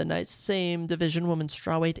women's fight of the night. Same division, women's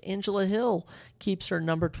strawweight. Angela Hill keeps her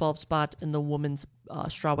number 12 spot in the women's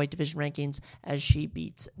strawweight division rankings as she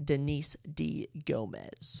beats Denise D.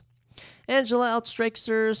 Gomez. Angela outstrikes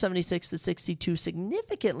her 76-62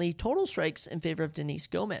 significantly. Total strikes in favor of Denise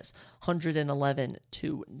Gomez,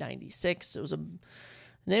 111-96. It was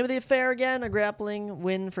name of the affair again, a grappling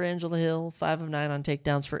win for Angela Hill, 5 of 9 on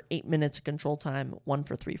takedowns for 8 minutes of control time, 1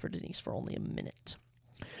 for 3 for Denise for only a minute.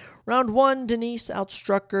 Round 1, Denise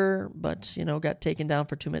outstruck her, but, got taken down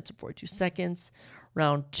for 2 minutes and 42 seconds.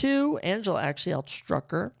 Round 2, Angela actually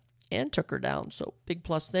outstruck her and took her down, so big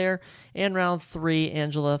plus there. And round 3,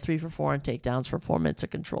 Angela, 3 for 4 on takedowns for 4 minutes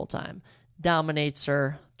of control time. Dominates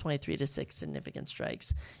her, 23-6 significant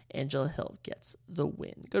strikes. Angela Hill gets the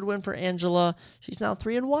win. Good win for Angela. She's now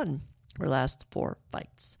 3-1 her last 4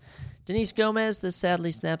 fights. Denise Gomez, this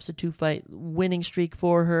sadly snaps a 2-fight winning streak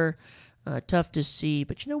for her. Tough to see,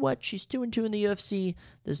 but you know what? She's 2-2 in the UFC.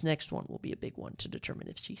 This next one will be a big one to determine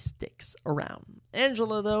if she sticks around.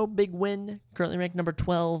 Angela, though, big win. Currently ranked number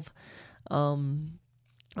 12. I don't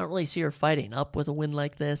really see her fighting up with a win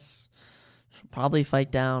like this. She'll probably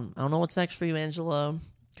fight down. I don't know what's next for you, Angela.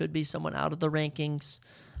 Could be someone out of the rankings.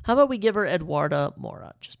 How about we give her Eduarda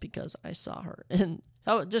Mora, just because I saw her, and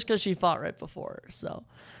just because she fought right before her. So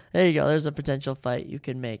there you go. There's a potential fight you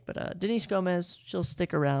can make. But Denise Gomez, she'll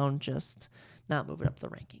stick around, just not moving up the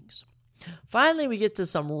rankings. Finally, we get to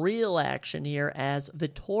some real action here as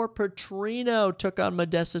Vitor Petrino took on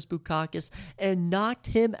Modestas Bukauskas and knocked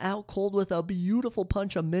him out cold with a beautiful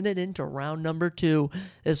punch a minute into round number 2.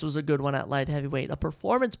 This was a good one at light heavyweight. A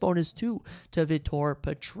performance bonus, too, to Vitor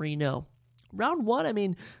Petrino. Round 1, I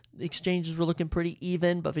mean, the exchanges were looking pretty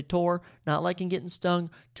even, but Vitor, not liking getting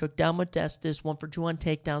stung, took down Modestas, 1 for 2 on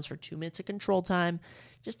takedowns for 2 minutes of control time.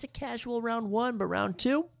 Just a casual round 1, but round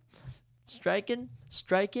 2, striking.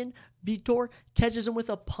 Vitor catches him with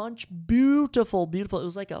a punch. Beautiful. It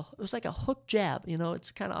was like a hook jab. You know, it's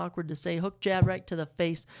kind of awkward to say. Hook jab right to the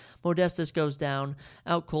face. Modestas goes down,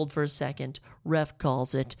 out cold for a second. Ref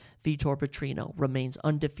calls it. Vitor Petrino remains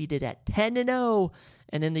undefeated at 10-0.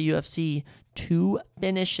 And in the UFC, 2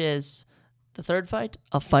 finishes. The third fight,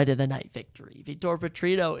 a fight of the night victory. Vitor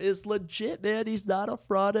Petrino is legit, man. He's not a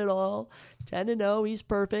fraud at all. 10-0. He's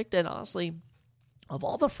perfect. And honestly, of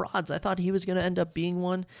all the frauds, I thought he was going to end up being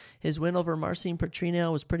one. His win over Marcin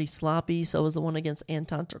Petrino was pretty sloppy. So was the one against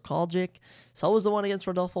Anton Turkaljic. So was the one against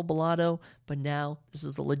Rodolfo Bellato. But now, this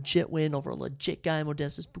is a legit win over a legit guy,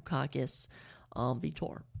 Modestas Bukauskas.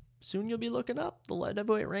 Vitor, soon you'll be looking up. The light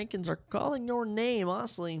heavyweight rankings are calling your name,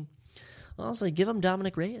 honestly. Give him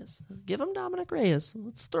Dominic Reyes.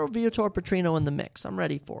 Let's throw Vitor Petrino in the mix. I'm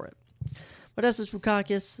ready for it. Modestas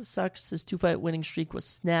Bukauskas sucks. His 2-fight winning streak was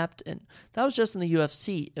snapped, and that was just in the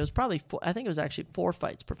UFC. It was probably I think it was actually 4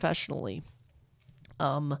 fights professionally.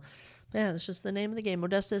 That's just the name of the game.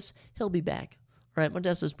 Modestas, he'll be back. All right,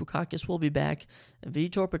 Modestas Bukauskas will be back, and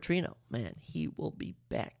Vitor Petrino, man, he will be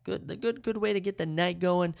back. Good way to get the night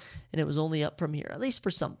going, and it was only up from here, at least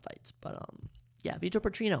for some fights. But yeah, Vitor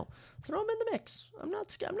Petrino, throw him in the mix. I'm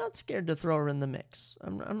not scared to throw her in the mix.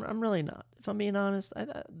 I'm really not. If I'm being honest,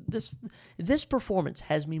 this performance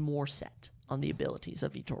has me more set on the abilities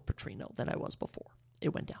of Vitor Petrino than I was before it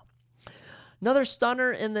went down. Another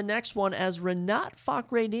stunner in the next one as Rinat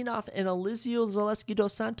Fakhretdinov and Eliseo Zaleski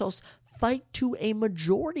dos Santos fight to a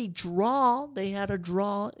majority draw. They had a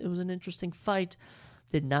draw. It was an interesting fight.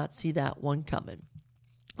 Did not see that one coming.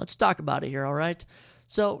 Let's talk about it here, all right?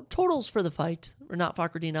 So, totals for the fight. Rinat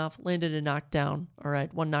Fakhretdinov landed a knockdown. All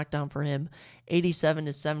right, 1 knockdown for him.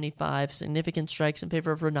 87-75. Significant strikes in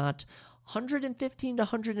favor of Rinat.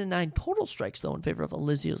 115-109 total strikes, though, in favor of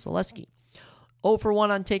Eliseo Zaleski. 0 for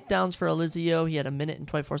 1 on takedowns for Eliseo. He had 1 minute and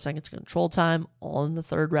 24 seconds control time, all in the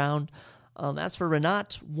third round. As for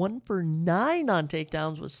Rinat, 1 for 9 on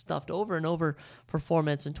takedowns, was stuffed over and over for 4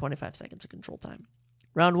 minutes and 25 seconds of control time.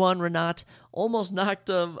 Round 1, Rinat almost knocked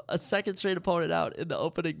a second straight opponent out in the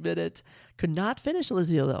opening minute. Could not finish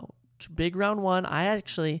Eliseo, though. Big round 1. I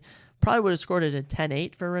actually probably would have scored it at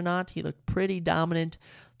 10-8 for Rinat. He looked pretty dominant.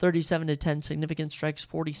 37-10 significant strikes,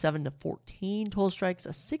 47-14 total strikes, a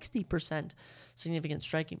 60% significant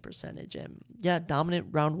striking percentage. And yeah, dominant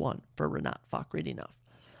round 1 for Rinat Fakhretdinov.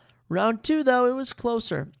 Round 2, though, it was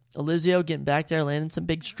closer. Eliseo getting back there, landing some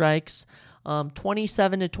big strikes.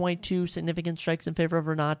 27-22 significant strikes in favor of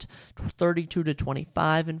Rinat,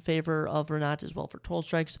 32-25 in favor of Rinat as well for total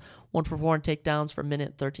strikes, 1 for 4 on takedowns for 1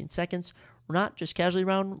 minute 13 seconds. Rinat just casually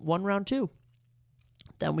won round 2.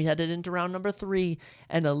 Then we headed into round number 3,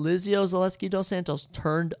 and Eliseo Zaleski dos Santos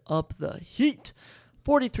turned up the heat.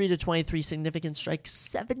 43-23 significant strikes,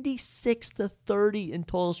 76-30 in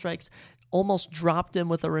total strikes. Almost dropped him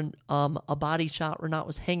with a body shot. Rinat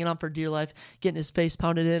was hanging on for dear life, getting his face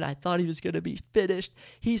pounded in. I thought he was going to be finished.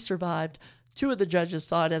 He survived. 2 of the judges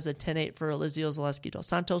saw it as a 10-8 for Eliseo Zaleski dos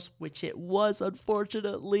Santos, which it was,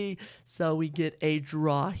 unfortunately. So we get a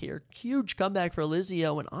draw here. Huge comeback for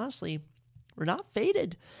Eliseo, and honestly, Rinat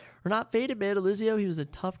faded. Man. Eliseo, he was a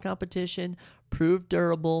tough competition, proved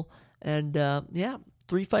durable, and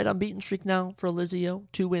 3-fight unbeaten streak now for Eliseo.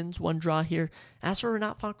 2 wins, 1 draw here. As for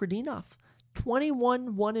Rinat Fakhretdinov,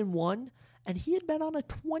 21-1-1, and he had been on a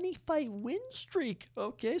 20-fight win streak.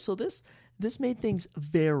 Okay, so this made things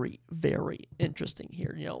very, very interesting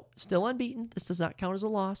here. Still unbeaten. This does not count as a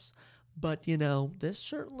loss, but, this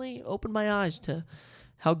certainly opened my eyes to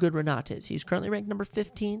how good Rinat is. He's currently ranked number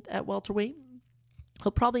 15th at welterweight.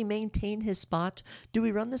 He'll probably maintain his spot. Do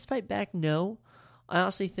we run this fight back? No. I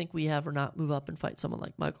honestly think we have or not move up and fight someone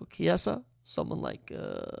like Michael Chiesa. Someone like,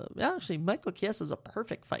 actually, Michael Chiesa is a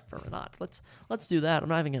perfect fight for Renat. Let's do that. I'm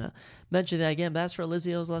not even going to mention that again. But as for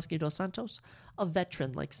Elizeu Zaleski dos Santos, a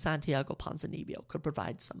veteran like Santiago Ponzinibbio could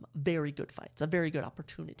provide some very good fights, very good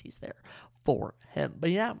opportunities there for him. But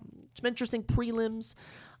yeah, some interesting prelims.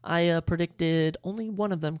 I predicted only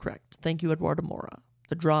one of them correct. Thank you, Eduardo Mora.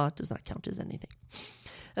 The draw does not count as anything.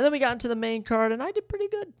 And then we got into the main card, and I did pretty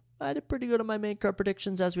good. I did pretty good on my main card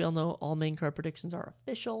predictions. As we all know, all main card predictions are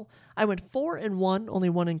official. I went 4-1, only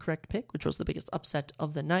one incorrect pick, which was the biggest upset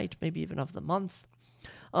of the night, maybe even of the month.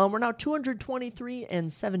 We're now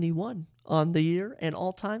 223-71 on the year, and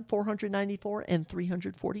all-time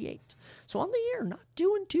 494-348. So on the year, not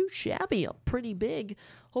doing too shabby, up pretty big.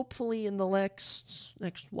 Hopefully in the next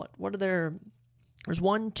what? What are there? There's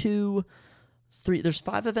 1, 2, 3. There's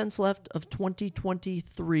 5 events left of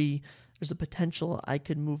 2023. There's a potential I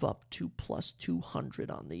could move up to plus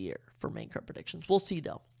 200 on the year for main card predictions. We'll see,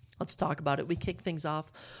 though. Let's talk about it. We kick things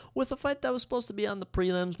off with a fight that was supposed to be on the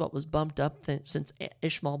prelims, but was bumped up since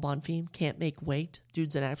Ishmael Bonfim can't make weight.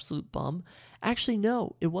 Dude's an absolute bum. Actually,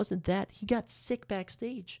 no, it wasn't that. He got sick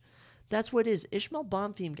backstage. That's what it is. Ishmael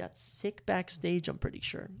Bonfim got sick backstage, I'm pretty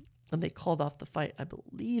sure. And they called off the fight. I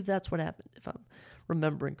believe that's what happened, if I'm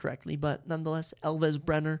remembering correctly. But nonetheless, Elvis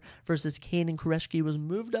Brenner versus Kanan Koreski was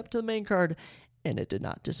moved up to the main card, and it did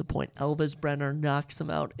not disappoint. Elvis Brenner knocks him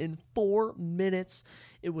out in 4 minutes.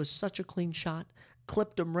 It was such a clean shot.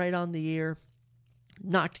 Clipped him right on the ear.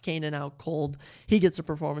 Knocked Kanan out cold. He gets a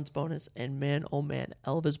performance bonus. And man, oh man,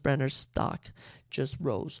 Elvis Brenner's stock just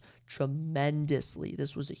rose tremendously.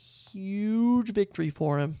 This was a huge victory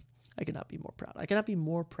for him. I could not be more proud. I cannot be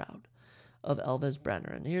more proud of Elvis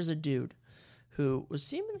Brenner. And here's a dude who was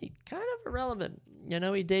seemingly kind of irrelevant. You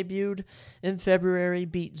know, he debuted in February,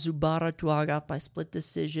 beat Zubara Tuagov by split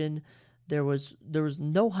decision. There was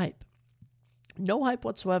no hype. No hype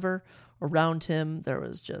whatsoever around him. There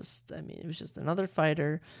was just, it was just another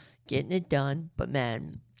fighter getting it done. But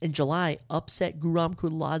man, in July, upset Guram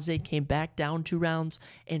Kudladze, came back down 2 rounds.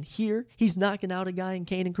 And here, he's knocking out a guy in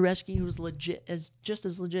Kanan Koreski who's just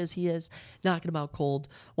as legit as he is, knocking him out cold.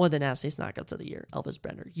 One of the nastiest knockouts of the year. Elvis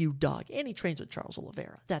Brenner, you dog. And he trains with Charles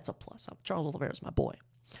Oliveira. That's a plus. Charles Oliveira's my boy.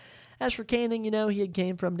 As for Kanan, he had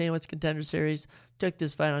came from Dana White's Contender Series, took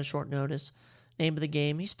this fight on short notice. Name of the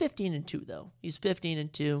game. He's 15-2, though. He's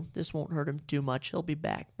 15-2. This won't hurt him too much. He'll be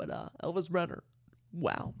back. But Elvis Brenner,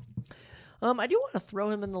 wow. I do want to throw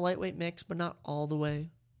him in the lightweight mix, but not all the way.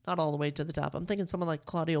 Not all the way to the top. I'm thinking someone like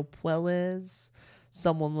Claudio Puelles,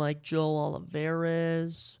 someone like Joe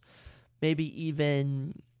Olivares, maybe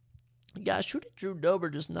even, gosh, who did Drew Dober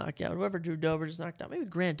just knock out? Whoever Drew Dober just knocked out. Maybe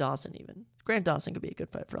Grant Dawson even. Grant Dawson could be a good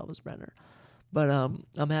fight for Elvis Brenner. But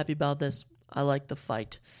I'm happy about this. I like the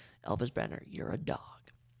fight. Elvis Brenner, you're a dog.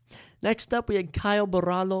 Next up, we had Kyle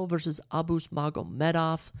Borralho versus Abus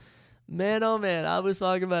Magomedov. Man, oh man, Abus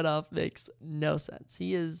Magomedov makes no sense.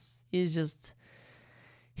 He's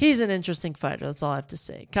an interesting fighter. That's all I have to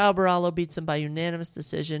say. Kyle Borralho beats him by unanimous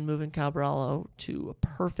decision, moving Kyle Borralho to a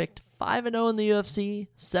perfect 5-0 in the UFC,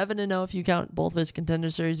 7-0 if you count both of his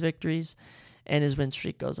Contender Series victories, and his win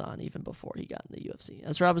streak goes on even before he got in the UFC.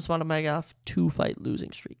 As for Abus Magomedov, 2-fight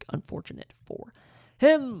losing streak. Unfortunate for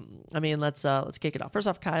him. Let's kick it off. First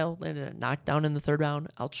off, Kyle landed a knockdown in the 3rd round,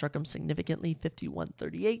 outstruck him significantly,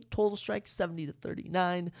 51-38, total strike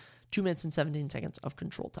 70-39, 2 minutes and 17 seconds of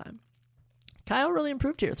control time. Kyle really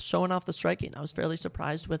improved here, showing off the striking. I was fairly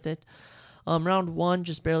surprised with it. Round 1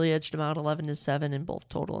 just barely edged him out, 11-7 in both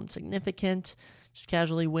total and significant, just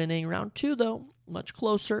casually winning. Round 2 though, much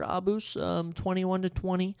closer. Abus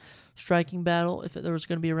 21-20 striking battle. If there was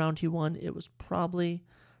going to be a round he won, it was probably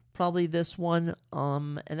this one.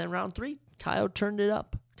 And then round 3, Kyle turned it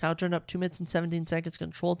up. 2 minutes and 17 seconds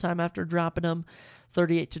control time after dropping him.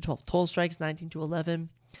 38-12 total strikes, 19-11.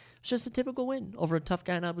 It's just a typical win over a tough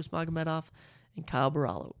guy in Abus Magomedov. And Kyle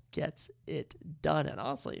Borralho gets it done. And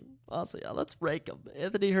honestly, let's rank them.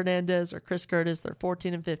 Anthony Hernandez or Chris Curtis, they're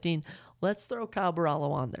 14-15. Let's throw Kyle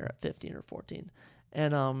Borralho on there at 15 or 14.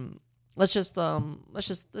 And Let's give him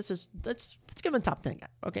a top 10 guy.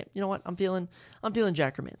 Okay, you know what? I'm feeling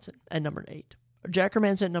Jack Hermanson at number 8. Jack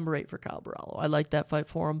Hermanson at number 8 for Kyle Borralho. I like that fight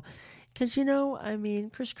for him. Because,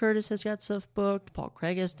 Chris Curtis has got stuff booked. Paul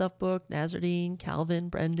Craig has stuff booked. Nazardine, Calvin,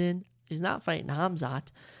 Brendan. He's not fighting Hamzat.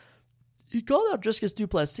 He called out Dricus du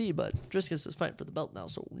Plessis, but Dricus is fighting for the belt now,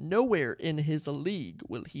 so nowhere in his league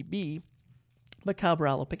will he be. But Kyle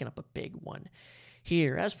Borralho picking up a big one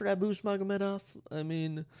here. As for Abus Magomedov,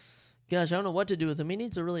 gosh, I don't know what to do with him. He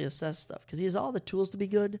needs to really assess stuff because he has all the tools to be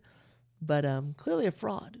good, But clearly a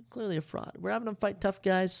fraud. We're having him fight tough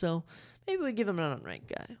guys, so maybe we give him an unranked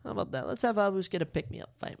guy. How about that? Let's have Abus get a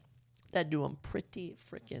pick-me-up fight. That'd do him pretty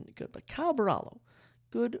freaking good. But Kyle Barallo,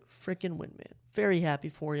 good freaking win, man. Very happy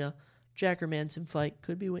for you. Jacker Manson fight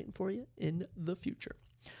could be waiting for you in the future.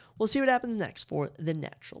 We'll see what happens next for the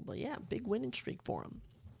natural. But yeah, big winning streak for him.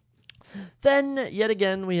 Then, yet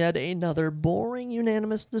again, we had another boring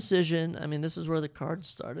unanimous decision. I mean, this is where the card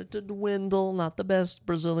started to dwindle. Not the best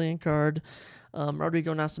Brazilian card.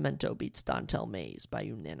 Rodrigo Nascimento beats Dontel Mays by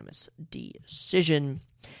unanimous decision.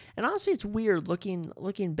 And honestly, it's weird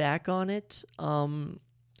looking back on it.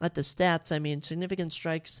 At the stats, I mean, significant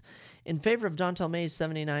strikes in favor of Dontel Mays,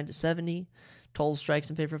 79-70. Total strikes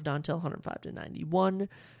in favor of Dontel, 105-91.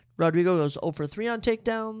 Rodrigo goes 0 for 3 on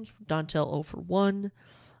takedowns. Dontel 0 for 1.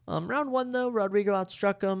 Round 1, though, Rodrigo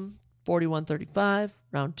outstruck him 41-35.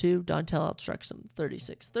 Round 2, Dontel outstrikes him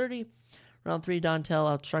 36-30. Round 3,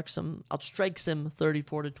 Dontel outstrikes him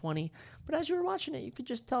 34-20. But as you were watching it, you could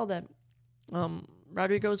just tell that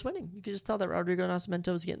Rodrigo was winning. You could just tell that Rodrigo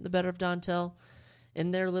Nascimento was getting the better of Dontel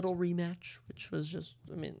in their little rematch, which was just,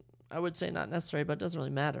 I mean, I would say not necessary, but it doesn't really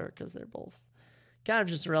matter because they're both kind of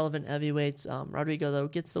just irrelevant heavyweights. Rodrigo, though,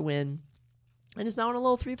 gets the win and is now on a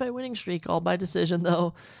little 3-fight winning streak, all by decision,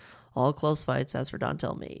 though. All close fights. As for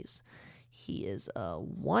Dontel Mays, he is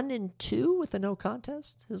 1-2 with a no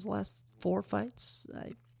contest his last 4 fights.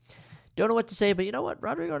 I don't know what to say, but you know what?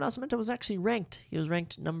 Rodrigo Nascimento was actually ranked. He was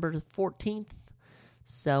ranked number 14th.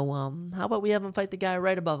 So, how about we have him fight the guy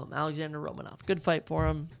right above him, Alexander Romanov? Good fight for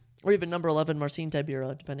him. Or even number 11, Marcin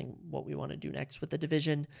Tybura, depending what we want to do next with the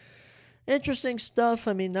division. Interesting stuff.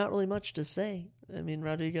 I mean, not really much to say. I mean,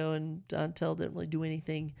 Rodrigo and Dontel didn't really do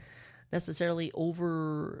anything necessarily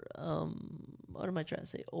overwhelming.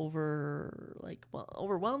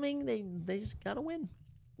 They just got to win.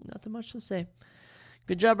 Nothing much to say.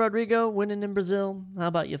 Good job, Rodrigo, winning in Brazil. How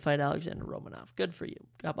about you fight Alexander Romanov? Good for you.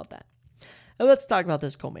 How about that? And let's talk about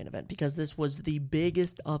this co-main event, because this was the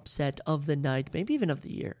biggest upset of the night, maybe even of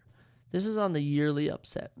the year. This is on the yearly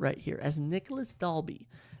upset right here, as Nicholas Dalby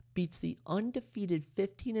beats the undefeated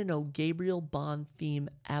 15-0 Gabriel Bonfim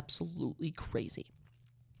absolutely crazy.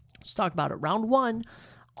 Let's talk about it. Round 1,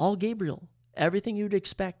 all Gabriel. Everything you'd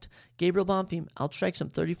expect. Gabriel Bonfim outstrikes him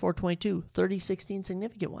 34-22, 30-16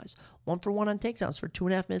 significant-wise. 1 for 1 on takedowns for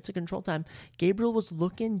 2.5 minutes of control time. Gabriel was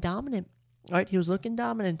looking dominant. All right, he was looking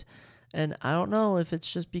dominant. And I don't know if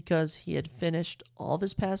it's just because he had finished all of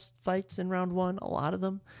his past fights in round 1, a lot of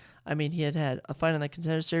them. I mean, he had a fight on the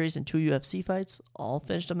Contender Series and 2 UFC fights, all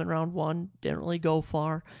finished them in round 1, didn't really go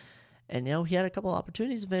far. And, he had a couple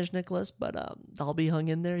opportunities to finish Nicholas, but Dalby hung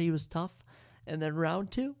in there. He was tough. And then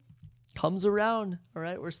round 2 comes around. All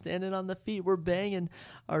right, we're standing on the feet. We're banging.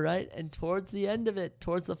 All right, and towards the end of it,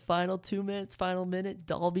 towards the final 2 minutes, final minute,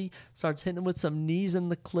 Dalby starts hitting him with some knees in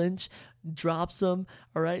the clinch, drops him.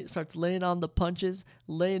 All right, starts laying on the punches,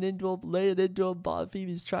 laying into him. Bonfim,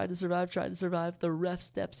 he's trying to survive. The ref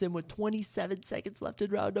steps in with 27 seconds left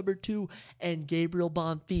in round number 2, and Gabriel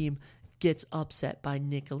Bonfim gets upset by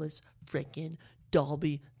Nicholas freaking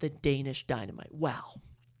Dalby, the Danish Dynamite. Wow.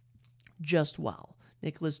 Just wow.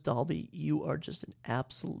 Nicholas Dalby, you are just an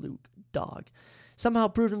absolute dog. Somehow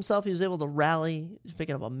proved himself. He was able to rally. He's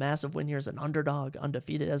picking up a massive win here as an underdog,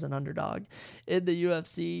 undefeated as an underdog in the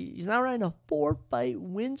UFC. He's now riding a 4-fight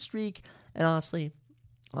win streak. And honestly,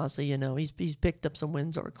 he's picked up some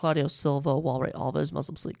wins over Claudio Silva, Walray Alves,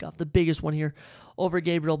 Muslim Sleekoff, the biggest one here over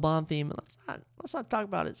Gabriel Bonfim. Let's not talk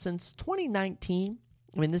about it. Since 2019,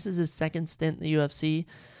 I mean, this is his second stint in the UFC.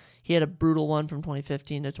 He had a brutal one from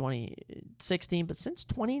 2015 to 2016, but since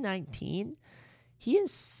 2019, he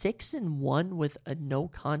is 6-1 with a no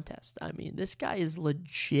contest. I mean, this guy is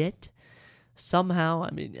legit. Somehow,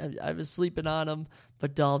 I mean, I was sleeping on him,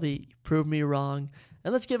 but Dalby proved me wrong.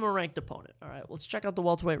 And let's give him a ranked opponent. All right, let's check out the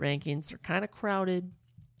welterweight rankings. They're kind of crowded,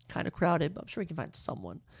 but I'm sure we can find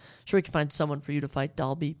someone. For you to fight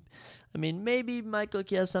Dalby. I mean, maybe Michael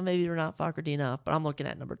Chiesa, maybe Renat Fakrdinov, but I'm looking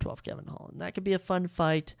at number 12, Kevin Holland. That could be a fun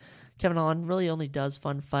fight. Kevin Holland really only does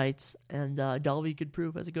fun fights, and Dalby could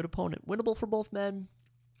prove as a good opponent. Winnable for both men.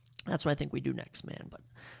 That's what I think we do next, man. But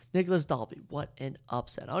Nicholas Dalby, what an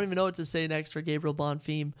upset. I don't even know what to say next for Gabriel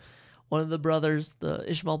Bonfim. One of the brothers, the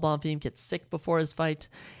Ishmael Bonfim, gets sick before his fight,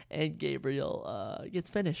 and Gabriel gets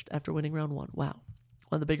finished after winning round 1. Wow.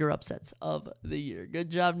 One of the bigger upsets of the year. Good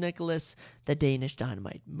job, Nicholas. The Danish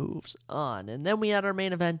Dynamite moves on. And then we had our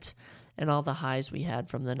main event, and all the highs we had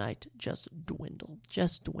from the night just dwindled,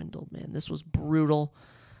 man. This was brutal.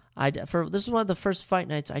 This was one of the first fight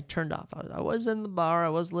nights I turned off. I was in the bar. I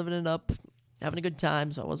was living it up, having a good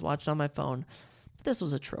time, so I was watching on my phone. This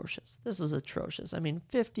was atrocious. I mean,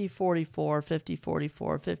 50-44, 50-44,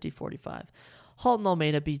 50-45. Halton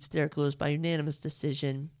Almeida beats Derek Lewis by unanimous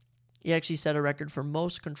decision. He actually set a record for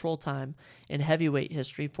most control time in heavyweight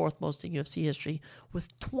history, fourth most in UFC history,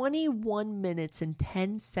 with 21 minutes and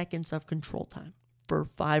 10 seconds of control time for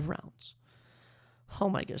 5 rounds. Oh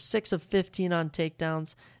my gosh, 6 of 15 on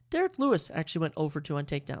takedowns. Derek Lewis actually went over 2 on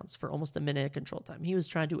takedowns for almost a minute of control time. He was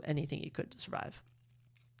trying to do anything he could to survive.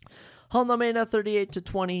 Halton Almeida,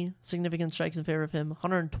 38-20, significant strikes in favor of him.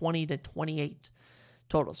 120-28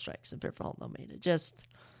 total strikes in favor of Halton Almeida.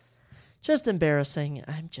 Just embarrassing.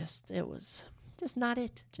 It was just not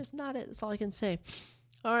it. Just not it. That's all I can say.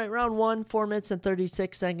 All right, round 1, 4 minutes and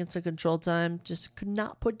 36 seconds of control time. Just could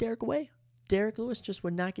not put Derek away. Derek Lewis just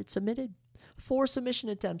would not get submitted. 4 submission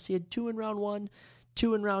attempts. He had 2 in round 1,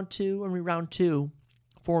 2 in round 2. Round 2,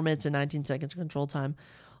 4 minutes and 19 seconds of control time.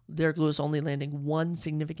 Derek Lewis only landing 1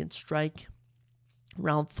 significant strike.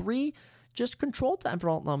 Round 3, just control time for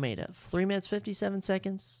Halton Almeida. 3 minutes, 57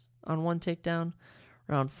 seconds on 1 takedown.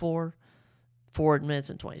 Round 4, 4 minutes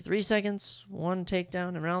and 23 seconds, 1 takedown.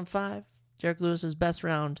 And round 5, Derek Lewis's best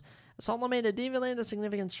round. As Halton Almeida didn't even land a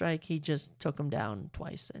significant strike, he just took him down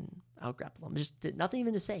twice and out-grappled him. Just did nothing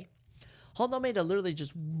even to say. Halton Almeida literally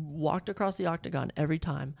just walked across the octagon every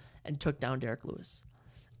time and took down Derek Lewis.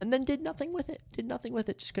 And then did nothing with it.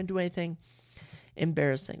 Just couldn't do anything.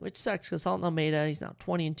 Embarrassing, which sucks because Halton Almeida, he's now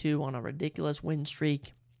 20-2 on a ridiculous win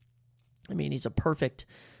streak. I mean, he's a perfect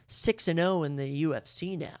 6-0 in the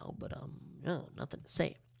UFC now, but nothing to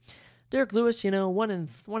say. Derek Lewis,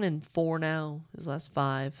 1-4 now, his last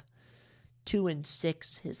 5.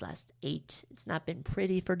 2-6 his last 8. It's not been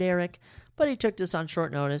pretty for Derek, but he took this on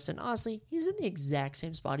short notice, and honestly, he's in the exact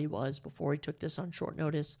same spot he was before he took this on short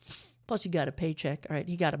notice. Plus, he got a paycheck, all right?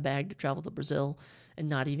 He got a bag to travel to Brazil and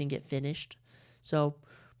not even get finished. So,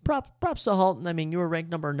 props to Halton. I mean, you were ranked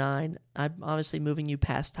number 9. I'm obviously moving you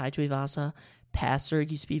past Tai Tuivasa, past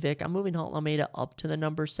Sergey Spivak. I'm moving Halton Almeida up to the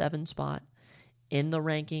number 7 spot in the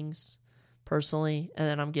rankings, personally, and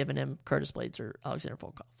then I'm giving him Curtis Blades or Alexander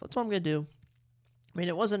Volkov. That's what I'm going to do. I mean,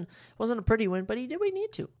 it wasn't a pretty win, but he did what he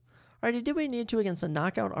needed to. All right, he did what he needed to against a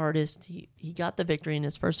knockout artist. He got the victory in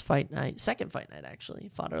his second fight night, actually. He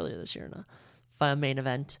fought earlier this year in a main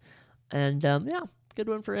event. And, good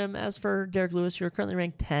win for him. As for Derek Lewis, you're currently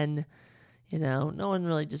ranked 10. No one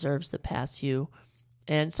really deserves to pass you.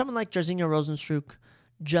 And someone like Jairzinho Rozenstruik,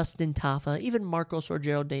 Justin Tafa, even Marcos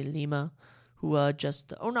Rogero de Lima, who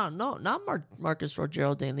not Marcos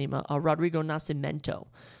Rogero de Lima, Rodrigo Nascimento.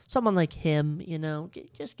 Someone like him,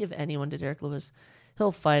 just give anyone to Derek Lewis.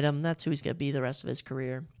 He'll fight him. That's who he's going to be the rest of his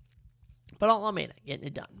career. But Almeida getting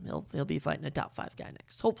it done. He'll be fighting a top 5 guy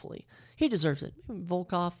next. Hopefully. He deserves it. Maybe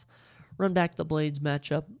Volkov, run back the Blades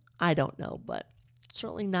matchup. I don't know, but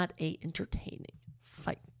certainly not a entertaining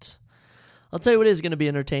fight. I'll tell you what is going to be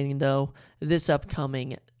entertaining, though, this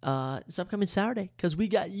upcoming Saturday, because we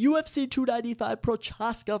got UFC 295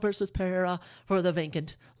 Prochaska versus Pereira for the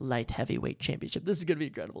vacant light heavyweight championship. This is going to be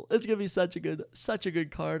incredible. It's going to be such a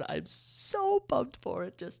good card. I'm so pumped for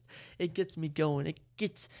it. It gets me going. It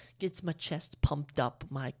gets my chest pumped up.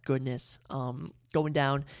 My goodness. Going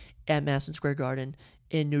down at Madison Square Garden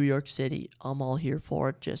in New York City. I'm all here for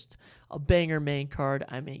it. Just a banger main card.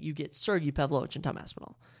 I mean, you get Sergey Pavlovich and Tom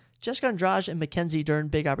Aspinall. Jessica Andrade and Mackenzie Dern,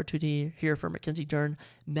 big opportunity here for Mackenzie Dern.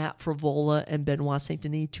 Matt Frivola and Benoit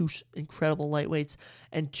Saint-Denis, 2 incredible lightweights,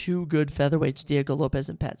 and 2 good featherweights, Diego Lopez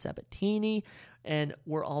and Pat Sabatini. And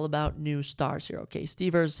we're all about new stars here, okay?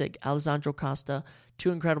 Steve Erceg, Alessandro Costa,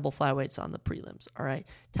 2 incredible flyweights on the prelims, all right?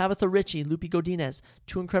 Tabitha Ritchie, Lupi Godinez,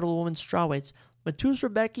 2 incredible women's strawweights. Mateusz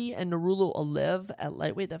Rebecki and Narulo Alev at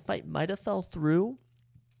lightweight. That fight might have fell through,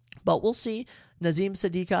 but we'll see. Nazim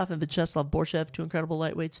Sadikov and Vyacheslav Borshev, 2 incredible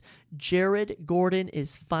lightweights. Jared Gordon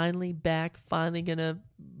is finally back, finally going to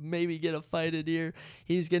maybe get a fight in here.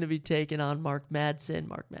 He's going to be taking on Mark Madsen.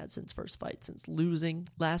 Mark Madsen's first fight since losing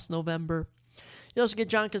last November. You also get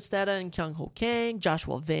John Costetta and Kyung Ho Kang,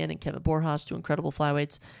 Joshua Van and Kevin Borjas, 2 incredible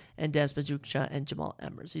flyweights, and Des Bazukja and Jamal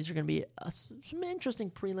Emmers. These are going to be some interesting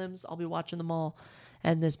prelims. I'll be watching them all,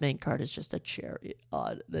 and this main card is just a cherry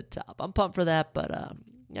on the top. I'm pumped for that, but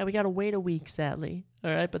we got to wait a week, sadly.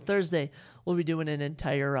 All right, but Thursday, we'll be doing an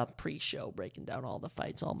entire pre-show, breaking down all the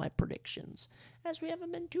fights, all my predictions, as we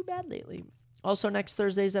haven't been too bad lately. Also, next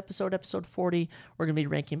Thursday's episode 40, we're going to be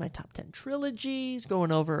ranking my top 10 trilogies,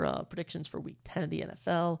 going over predictions for Week 10 of the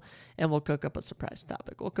NFL, and we'll cook up a surprise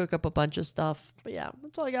topic. We'll cook up a bunch of stuff. But yeah,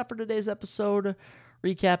 that's all I got for today's episode.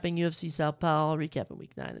 Recapping UFC Sao Paulo, recapping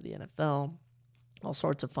Week 9 of the NFL, all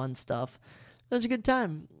sorts of fun stuff. was a good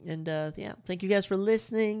time. And thank you guys for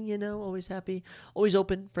listening. Always happy, always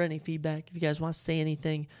open for any feedback. If you guys want to say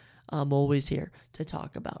anything, I'm always here to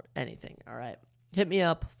talk about anything. All right. Hit me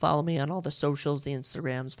up. Follow me on all the socials, the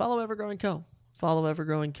Instagrams. Follow Evergrowing Co.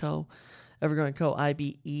 Evergrowing Co.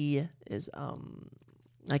 IBE is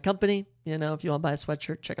my company. If you want to buy a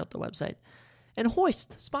sweatshirt, check out the website. And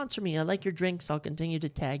Hoist, sponsor me. I like your drinks. I'll continue to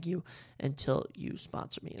tag you until you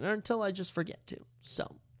sponsor me, and until I just forget to.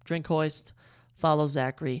 So, drink Hoist, follow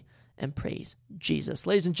Zachary, and praise Jesus.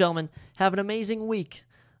 Ladies and gentlemen, have an amazing week.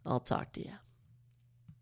 I'll talk to you.